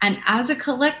 And as a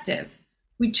collective,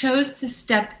 we chose to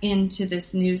step into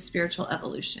this new spiritual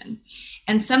evolution.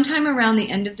 And sometime around the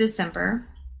end of December,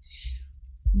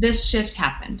 this shift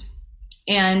happened.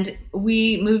 And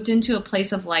we moved into a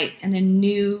place of light and a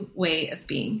new way of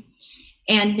being.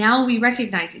 And now we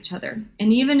recognize each other.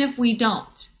 And even if we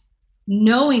don't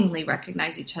knowingly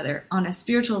recognize each other, on a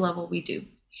spiritual level, we do.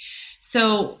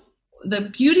 So the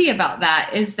beauty about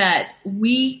that is that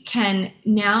we can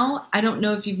now, I don't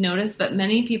know if you've noticed, but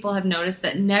many people have noticed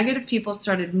that negative people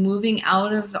started moving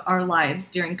out of our lives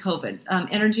during COVID.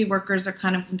 Energy workers are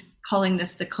kind of calling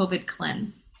this the COVID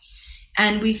cleanse.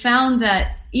 And we found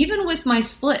that even with my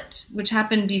split, which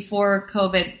happened before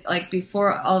COVID, like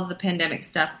before all of the pandemic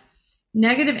stuff,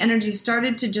 negative energy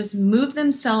started to just move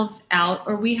themselves out,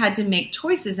 or we had to make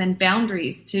choices and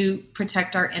boundaries to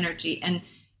protect our energy and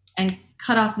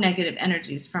cut off negative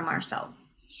energies from ourselves.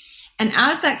 And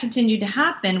as that continued to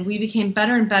happen, we became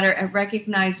better and better at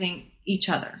recognizing each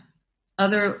other.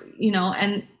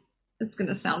 And it's going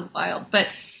to sound wild, but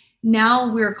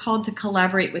now we're called to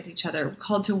collaborate with each other,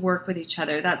 called to work with each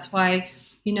other. That's why,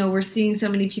 we're seeing so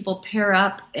many people pair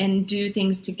up and do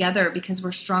things together because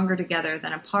we're stronger together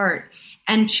than apart.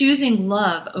 And choosing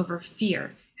love over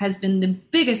fear has been the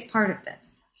biggest part of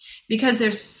this, because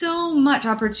there's so much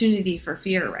opportunity for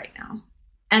fear right now.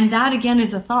 And that, again,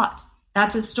 is a thought.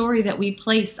 That's a story that we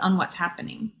place on what's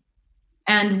happening.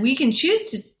 And we can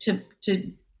choose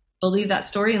to believe that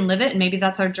story and live it. And maybe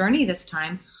that's our journey this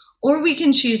time. Or we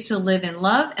can choose to live in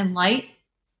love and light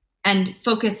and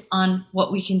focus on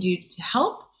what we can do to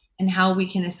help and how we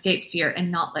can escape fear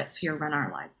and not let fear run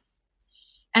our lives.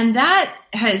 And that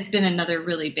has been another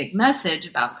really big message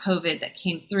about COVID that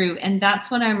came through. And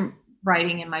that's what I'm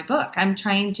writing in my book. I'm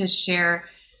trying to share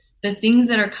the things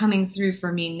that are coming through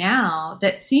for me now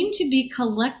that seem to be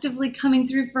collectively coming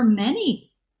through for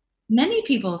many, many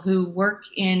people who work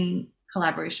in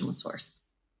collaboration with Source.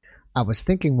 I was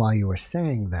thinking while you were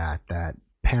saying that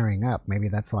pairing up, maybe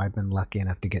that's why I've been lucky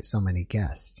enough to get so many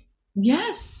guests.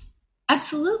 Yes,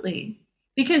 absolutely.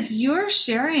 Because you're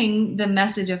sharing the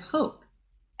message of hope.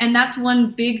 And that's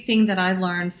one big thing that I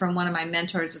learned from one of my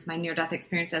mentors with my near-death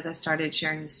experience as I started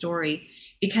sharing the story.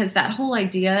 Because that whole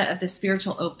idea of the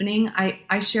spiritual opening,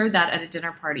 I shared that at a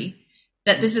dinner party,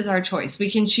 that this is our choice. We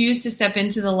can choose to step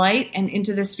into the light and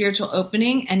into the spiritual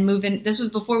opening and move in. This was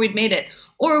before we'd made it.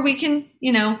 Or we can,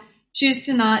 choose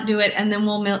to not do it, and then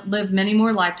we'll live many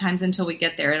more lifetimes until we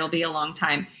get there. It'll be a long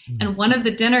time. Mm-hmm. And one of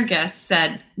the dinner guests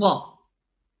said, well,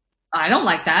 I don't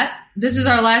like that. This is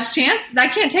our last chance. I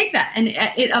can't take that. And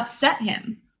it upset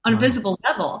him on a visible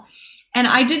level. And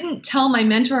I didn't tell my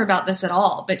mentor about this at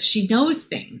all, but she knows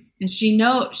things, and she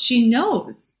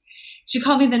knows. She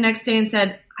called me the next day and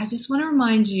said, I just want to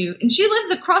remind you, and she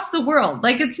lives across the world.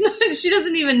 Like, it's not, she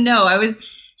doesn't even know. She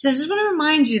said, I just want to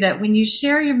remind you that when you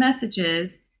share your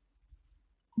messages,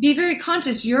 be very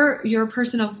conscious. You're a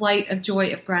person of light, of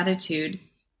joy, of gratitude.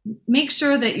 Make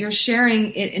sure that you're sharing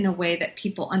it in a way that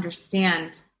people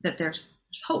understand that there's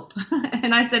hope.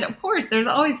 And I said, of course, there's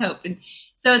always hope. And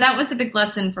so that was a big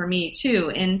lesson for me too,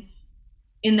 in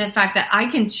the fact that I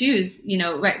can choose,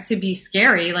 to be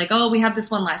scary, like, oh, we have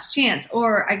this one last chance,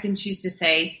 or I can choose to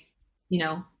say,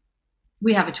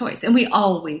 we have a choice, and we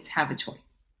always have a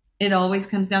choice. It always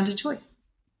comes down to choice.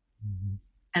 Mm-hmm.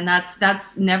 And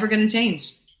that's never going to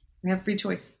change. We have free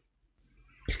choice.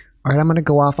 All right, I'm going to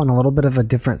go off on a little bit of a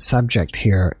different subject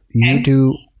here. You Okay.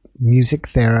 do music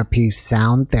therapy,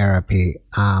 sound therapy.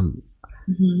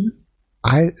 Mm-hmm.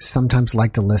 I sometimes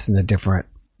like to listen to different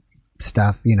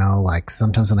stuff, like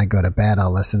sometimes when I go to bed,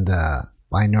 I'll listen to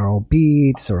binaural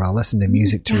beats, or I'll listen to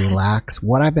music to relax.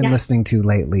 What I've been listening to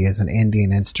lately is an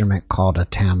Indian instrument called a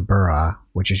tambura,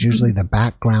 which is usually the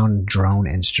background drone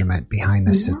instrument behind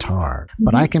the sitar.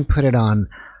 But I can put it on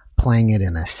playing it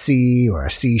in a C or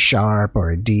a C sharp or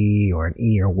a D or an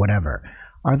E or whatever.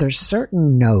 Are there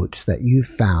certain notes that you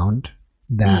found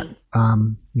that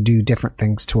do different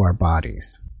things to our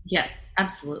bodies? Yes,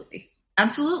 absolutely.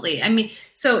 Absolutely. I mean,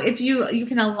 so if you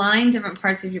can align different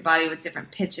parts of your body with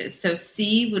different pitches. So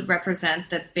C would represent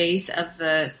the base of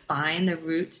the spine, the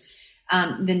root.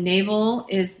 The navel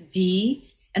is D,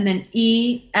 and then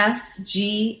E, F,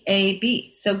 G, A,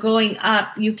 B. So going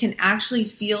up, you can actually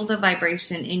feel the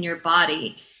vibration in your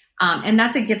body. And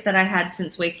that's a gift that I had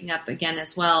since waking up again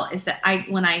as well, is that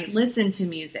when I listen to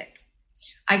music,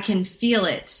 I can feel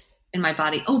it in my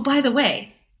body. Oh, by the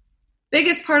way,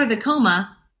 biggest part of the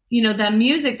coma, the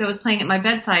music that was playing at my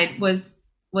bedside was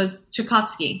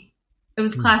Tchaikovsky. It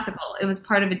was classical. It was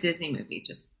part of a Disney movie,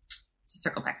 just to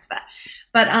circle back to that.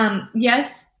 But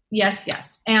yes.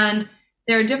 And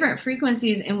there are different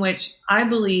frequencies in which I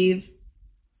believe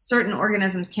certain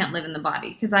organisms can't live in the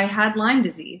body, because I had Lyme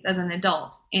disease as an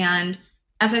adult. And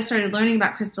as I started learning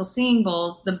about crystal singing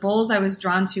bowls, the bowls I was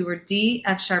drawn to were D,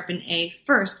 F sharp, and A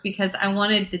first, because I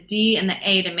wanted the D and the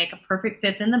A to make a perfect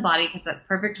fifth in the body, because that's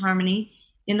perfect harmony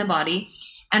in the body.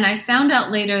 And I found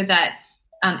out later that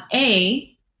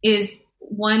A is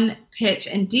one pitch,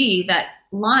 and D that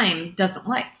Lyme doesn't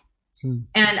like.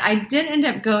 And I did end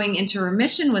up going into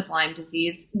remission with Lyme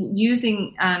disease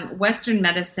using Western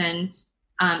medicine,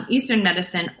 Eastern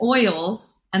medicine,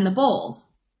 oils, and the bowls,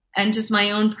 and just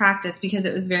my own practice, because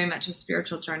it was very much a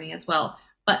spiritual journey as well.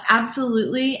 But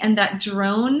absolutely, and that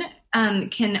drone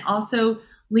can also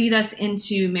lead us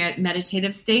into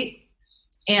meditative states,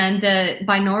 and the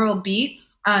binaural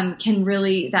beats can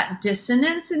really, that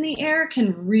dissonance in the air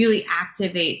can really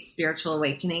activate spiritual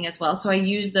awakening as well. So I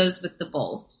use those with the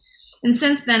bowls. And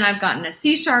since then, I've gotten a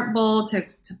C sharp bowl to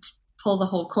pull the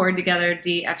whole chord together,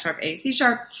 D, F sharp, A, C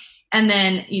sharp. And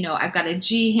then, I've got a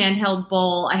G handheld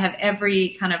bowl. I have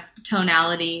every kind of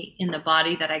tonality in the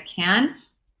body that I can.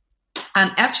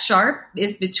 F sharp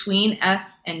is between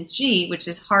F and G, which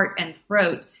is heart and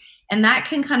throat. And that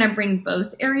can kind of bring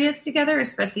both areas together,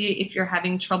 especially if you're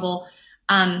having trouble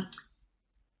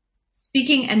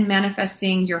speaking and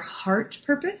manifesting your heart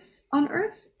purpose on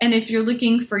earth. And if you're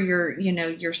looking for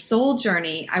your soul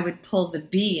journey, I would pull the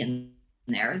B in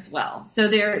there as well. So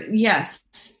yes.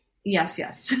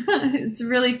 It's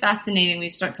really fascinating when you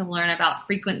start to learn about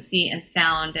frequency and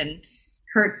sound and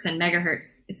hertz and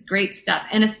megahertz. It's great stuff.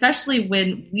 And especially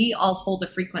when we all hold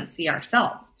a frequency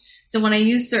ourselves. So when I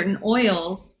use certain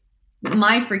oils,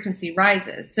 my frequency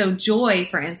rises. So joy,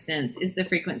 for instance, is the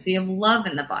frequency of love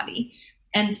in the body.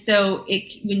 And so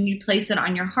when you place it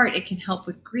on your heart, it can help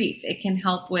with grief. It can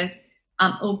help with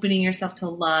opening yourself to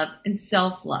love and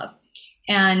self-love.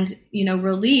 And,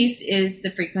 release is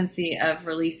the frequency of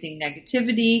releasing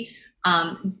negativity.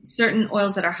 Certain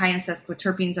oils that are high in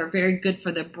sesquiterpenes are very good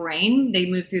for the brain. They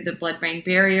move through the blood-brain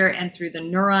barrier and through the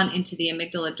neuron into the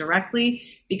amygdala directly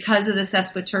because of the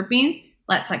sesquiterpenes.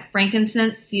 That's like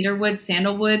frankincense, cedarwood,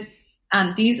 sandalwood.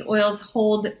 These oils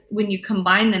hold, when you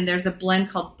combine them, there's a blend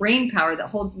called brain power that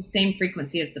holds the same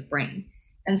frequency as the brain.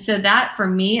 And so that, for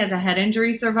me as a head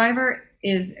injury survivor,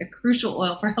 is a crucial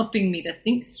oil for helping me to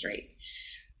think straight.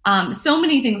 So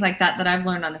many things like that I've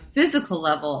learned on a physical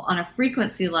level, on a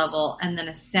frequency level, and then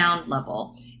a sound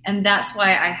level. And that's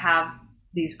why I have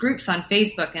these groups on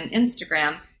Facebook and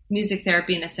Instagram, Music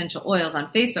Therapy and Essential Oils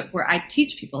on Facebook, where I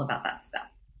teach people about that stuff.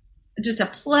 Just a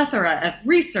plethora of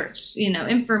research,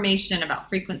 information about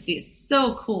frequency. It's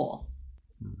so cool.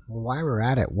 Well, while we're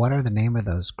at it, what are the name of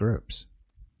those groups?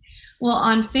 Well,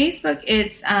 on Facebook,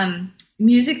 it's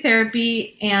Music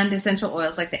Therapy and Essential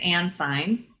Oils, like the and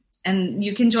sign. And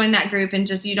you can join that group and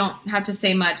you don't have to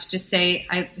say much. Just say,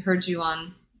 I heard you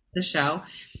on the show.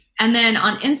 And then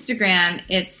on Instagram,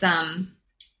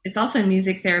 it's also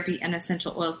Music Therapy and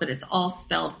Essential Oils, but it's all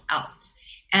spelled out.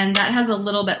 And that has a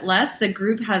little bit less. The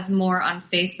group has more on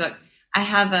Facebook. I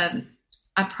have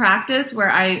a practice where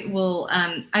I will,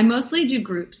 I mostly do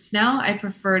groups now. I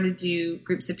prefer to do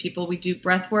groups of people. We do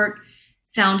breath work,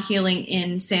 sound healing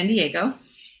in San Diego.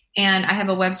 And I have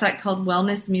a website called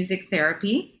Wellness Music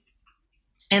Therapy.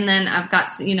 And then I've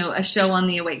got, a show on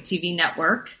the Awake TV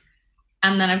network.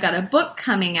 And then I've got a book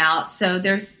coming out. So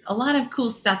there's a lot of cool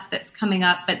stuff that's coming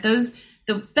up. But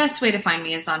the best way to find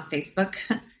me is on Facebook,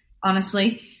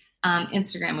 honestly.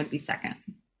 Instagram would be second.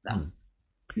 So,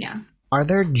 yeah. Are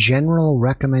there general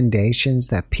recommendations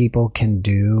that people can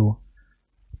do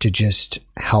to just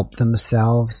help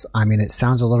themselves? I mean, it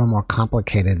sounds a little more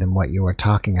complicated than what you were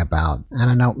talking about. And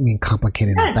I don't mean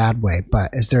complicated in a bad way,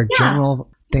 but is there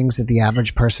general things that the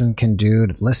average person can do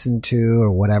to listen to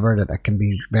or whatever that can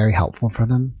be very helpful for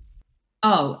them?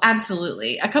 Oh,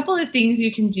 absolutely. A couple of things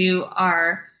you can do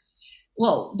are,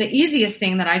 the easiest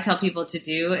thing that I tell people to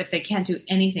do if they can't do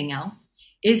anything else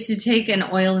is to take an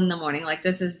oil in the morning, like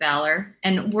this is Valor,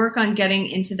 and work on getting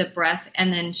into the breath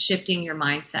and then shifting your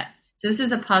mindset. So this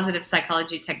is a positive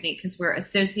psychology technique because we're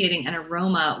associating an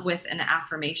aroma with an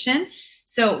affirmation.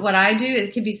 So what I do,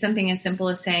 it could be something as simple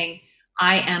as saying,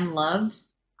 I am loved.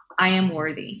 I am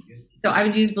worthy. So I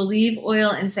would use Believe oil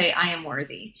and say, I am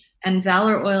worthy. And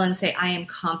Valor oil and say, I am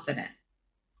confident.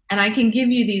 And I can give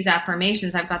you these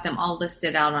affirmations. I've got them all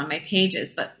listed out on my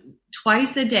pages. But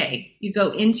twice a day, you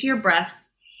go into your breath,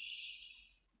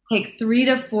 take 3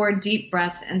 to 4 deep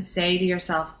breaths and say to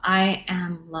yourself, I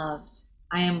am loved.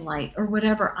 I am light, or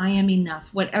whatever. I am enough.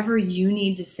 Whatever you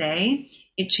need to say,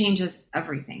 it changes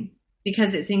everything.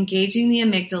 Because it's engaging the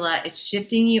amygdala, it's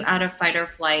shifting you out of fight or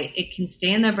flight. It can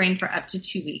stay in the brain for up to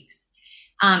 2 weeks.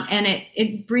 And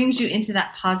it brings you into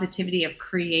that positivity of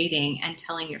creating and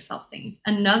telling yourself things.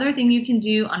 Another thing you can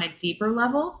do on a deeper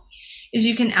level is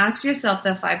you can ask yourself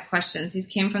the 5 questions. These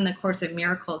came from the Course of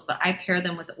Miracles, but I pair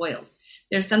them with oils.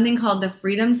 There's something called the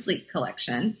Freedom Sleep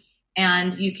Collection,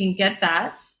 and you can get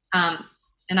that.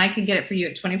 And I could get it for you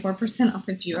at 24% off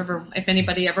if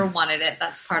anybody ever wanted it.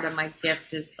 That's part of my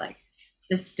gift, is like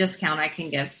this discount I can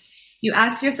give. You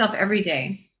ask yourself every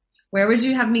day, where would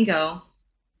you have me go?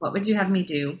 What would you have me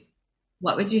do?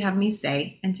 What would you have me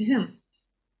say? And to whom?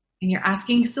 And you're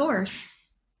asking Source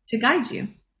to guide you.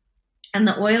 And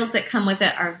the oils that come with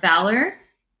it are Valor,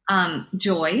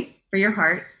 Joy for your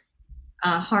heart,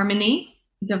 Harmony,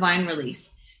 Divine Release.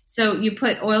 So you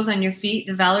put oils on your feet.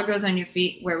 The Valor goes on your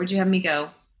feet. Where would you have me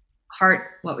go? Heart,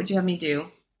 what would you have me do?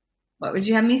 What would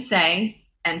you have me say?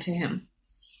 And to whom?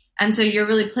 And so you're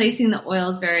really placing the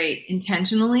oils very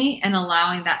intentionally and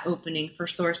allowing that opening for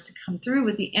Source to come through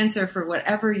with the answer for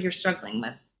whatever you're struggling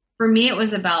with. For me, it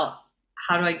was about,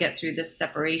 how do I get through this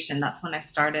separation? That's when I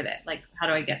started it. Like, how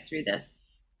do I get through this?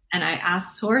 And I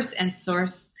asked Source, and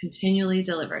Source continually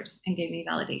delivered and gave me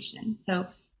validation. So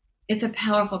it's a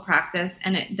powerful practice,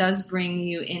 and it does bring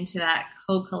you into that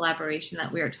co-collaboration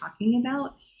that we are talking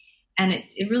about. And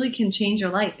it really can change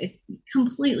your life. It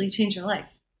completely change your life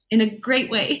in a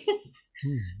great way.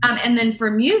 And then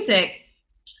for music,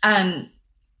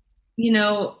 you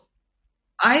know,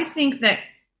 I think that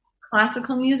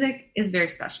classical music is very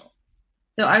special.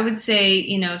 So I would say,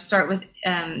 you know, start with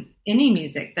any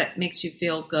music that makes you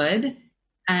feel good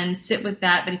and sit with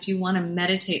that. But if you want to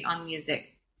meditate on music,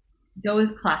 go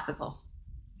with classical.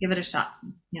 Give it a shot,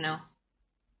 you know.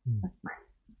 That's my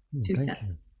 2 cents.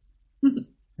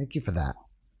 Thank you for that.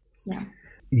 Yeah.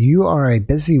 You are a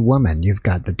busy woman. You've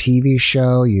got the TV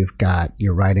show.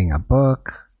 You're writing a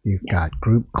book. You've got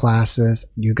group classes.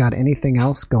 You got anything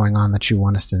else going on that you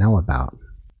want us to know about?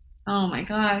 Oh my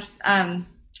gosh.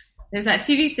 There's that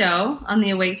TV show on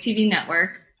the Awake TV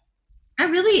network. I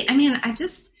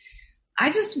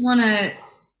just want to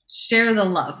share the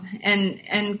love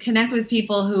and connect with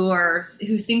people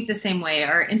who think the same way,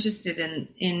 are interested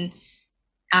in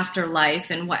afterlife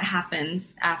and what happens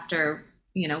after,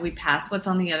 you know, we pass, what's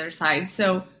on the other side.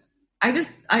 So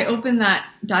I open that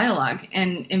dialogue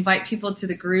and invite people to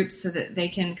the group so that they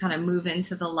can kind of move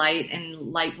into the light and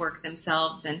light work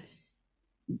themselves. And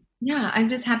yeah, I'm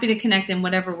just happy to connect in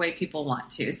whatever way people want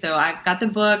to. So I've got the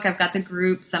book, I've got the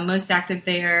groups, I'm most active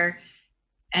there.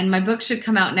 And my book should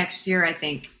come out next year, I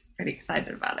think. Pretty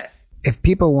excited about it. If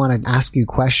people want to ask you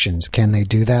questions, can they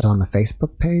do that on the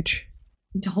Facebook page?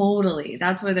 Totally.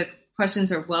 That's where the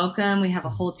questions are welcome. We have a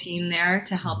whole team there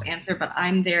to help answer, but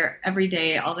I'm there every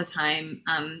day, all the time,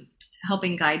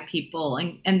 helping guide people.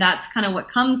 And that's kind of what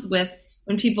comes with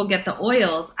when people get the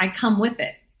oils, I come with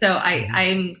it. So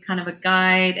I'm kind of a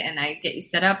guide, and I get you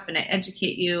set up and I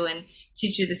educate you and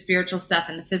teach you the spiritual stuff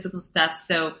and the physical stuff.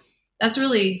 So that's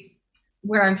really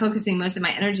where I'm focusing most of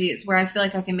my energy. It's where I feel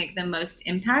like I can make the most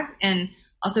impact, and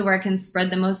also where I can spread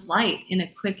the most light in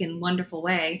a quick and wonderful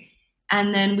way.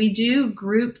 And then we do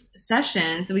group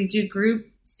sessions. We do group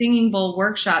singing bowl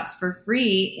workshops for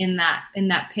free in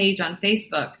that page on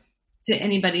Facebook to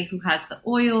anybody who has the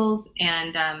oils.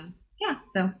 And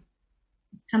so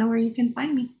it's kind of where you can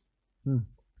find me.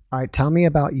 All right, tell me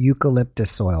about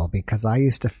eucalyptus oil, because I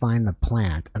used to find the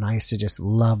plant and I used to just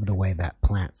love the way that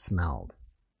plant smelled.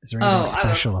 Is there anything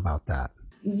special about that?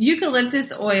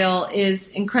 Eucalyptus oil is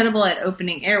incredible at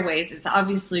opening airways. It's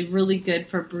obviously really good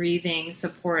for breathing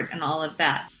support and all of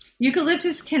that.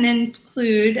 Eucalyptus can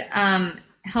include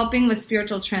helping with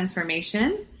spiritual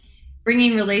transformation,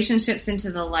 bringing relationships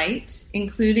into the light,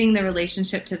 including the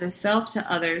relationship to the self,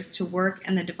 to others, to work,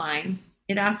 and the divine.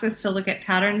 It asks us to look at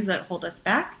patterns that hold us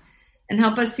back and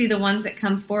help us see the ones that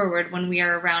come forward when we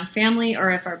are around family or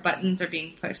if our buttons are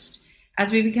being pushed. As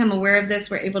we become aware of this,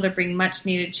 we're able to bring much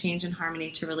needed change and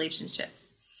harmony to relationships.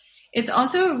 It's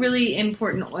also a really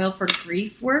important oil for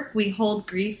grief work. We hold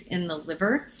grief in the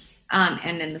liver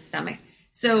and in the stomach.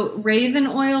 So raven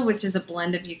oil, which is a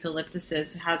blend of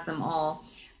eucalyptuses, has them all.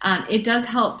 It does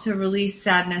help to release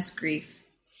sadness, grief.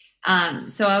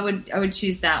 So I would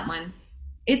choose that one.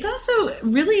 It's also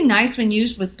really nice when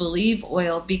used with Believe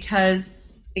oil, because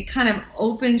it kind of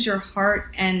opens your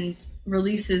heart and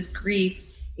releases grief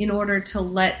in order to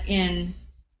let in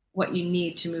what you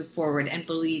need to move forward and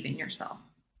believe in yourself.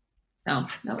 So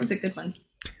that was a good one.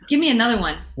 Give me another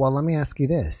one. Well, let me ask you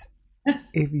this.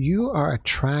 If you are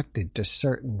attracted to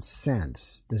certain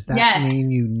scents, does that mean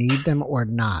you need them or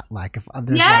not? Like if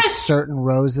there's like certain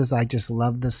roses, I just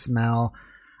love the smell.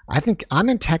 I think I'm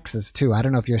in Texas too. I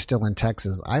don't know if you're still in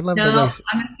Texas. I love the way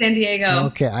I'm in San Diego.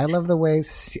 Okay, I love the way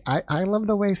I love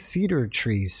the way cedar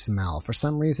trees smell. For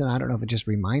some reason, I don't know if it just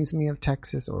reminds me of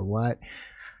Texas or what.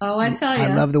 Oh, I tell you.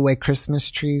 I love the way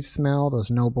Christmas trees smell, those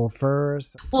noble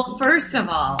firs. Well, first of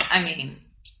all,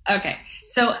 okay.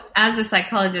 So as a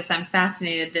psychologist, I'm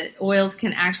fascinated that oils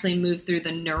can actually move through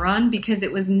the neuron, because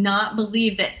it was not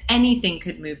believed that anything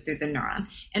could move through the neuron,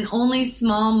 and only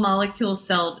small molecule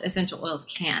celled essential oils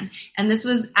can. And this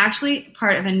was actually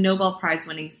part of a Nobel Prize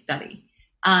winning study.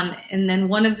 And then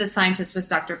one of the scientists was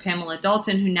Dr. Pamela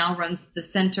Dalton, who now runs the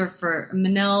Center for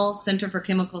Menil Center for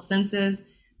Chemical Senses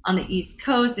on the East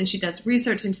Coast. And she does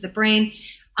research into the brain.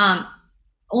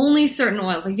 Only certain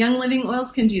oils, like Young Living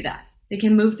oils, can do that. They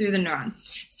can move through the neuron.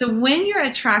 So when you're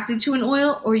attracted to an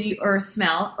oil or a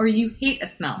smell, or you hate a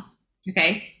smell,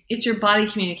 okay, it's your body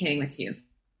communicating with you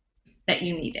that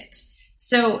you need it.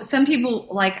 So some people,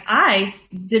 like I,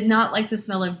 did not like the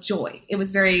smell of joy. It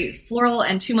was very floral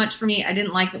and too much for me. I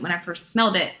didn't like it when I first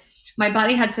smelled it. My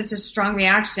body had such a strong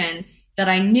reaction that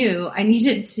I knew I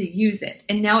needed to use it.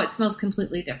 And now it smells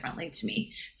completely differently to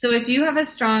me. So if you have a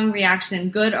strong reaction,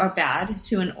 good or bad,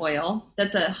 to an oil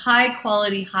that's a high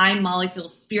quality, high molecule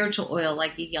spiritual oil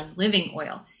like a Young Living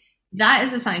oil, that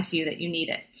is a sign to you that you need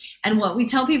it. And what we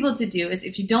tell people to do is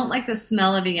if you don't like the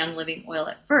smell of a Young Living oil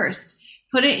at first,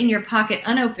 put it in your pocket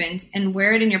unopened and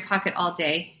wear it in your pocket all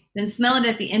day. Then smell it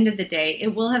at the end of the day.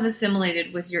 It will have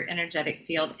assimilated with your energetic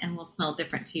field and will smell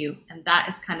different to you. And that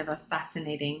is kind of a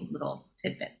fascinating little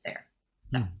tidbit there.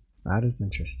 So. That is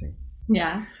interesting.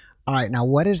 Yeah. All right. Now,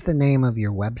 what is the name of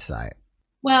your website?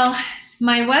 Well,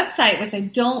 my website, which I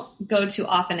don't go to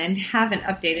often and haven't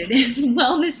updated, is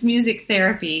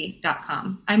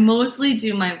wellnessmusictherapy.com. I mostly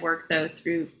do my work, though,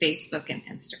 through Facebook and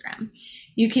Instagram.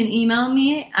 You can email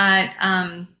me at...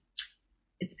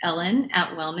 it's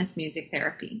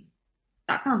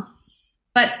ellen@wellnessmusictherapy.com.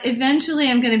 But eventually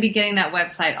I'm going to be getting that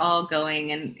website all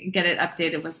going and get it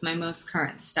updated with my most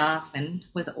current stuff and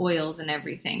with oils and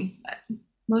everything. But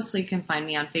mostly you can find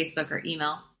me on Facebook or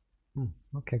email.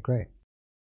 Okay, great.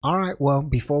 All right. Well,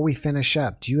 before we finish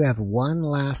up, do you have one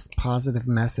last positive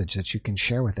message that you can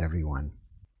share with everyone?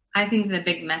 I think the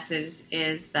big message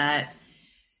is that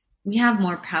we have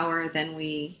more power than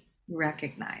we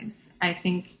recognize. I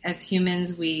think as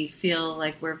humans, we feel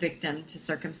like we're victim to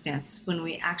circumstance when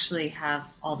we actually have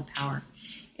all the power.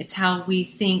 It's how we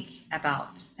think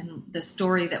about and the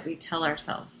story that we tell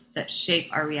ourselves that shape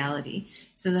our reality.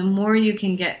 So the more you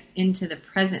can get into the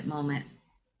present moment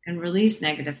and release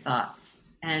negative thoughts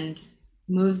and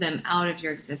move them out of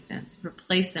your existence,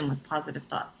 replace them with positive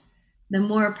thoughts, the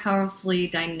more powerfully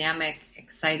dynamic,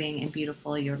 exciting, and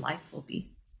beautiful your life will be.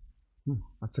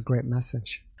 That's a great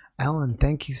message. Ellen,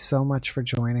 thank you so much for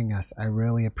joining us. I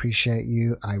really appreciate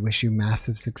you. I wish you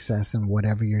massive success in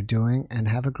whatever you're doing, and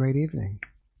have a great evening.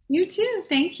 You too.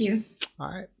 Thank you. All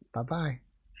right. Bye-bye.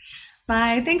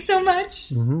 Bye. Thanks so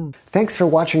much. Thanks for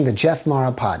watching the Jeff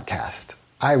Mara podcast.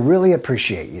 I really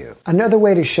appreciate you. Another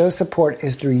way to show support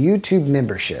is through YouTube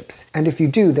memberships. And if you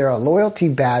do, there are loyalty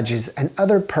badges and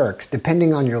other perks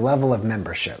depending on your level of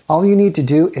membership. All you need to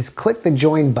do is click the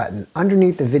join button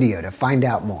underneath the video to find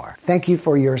out more. Thank you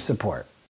for your support.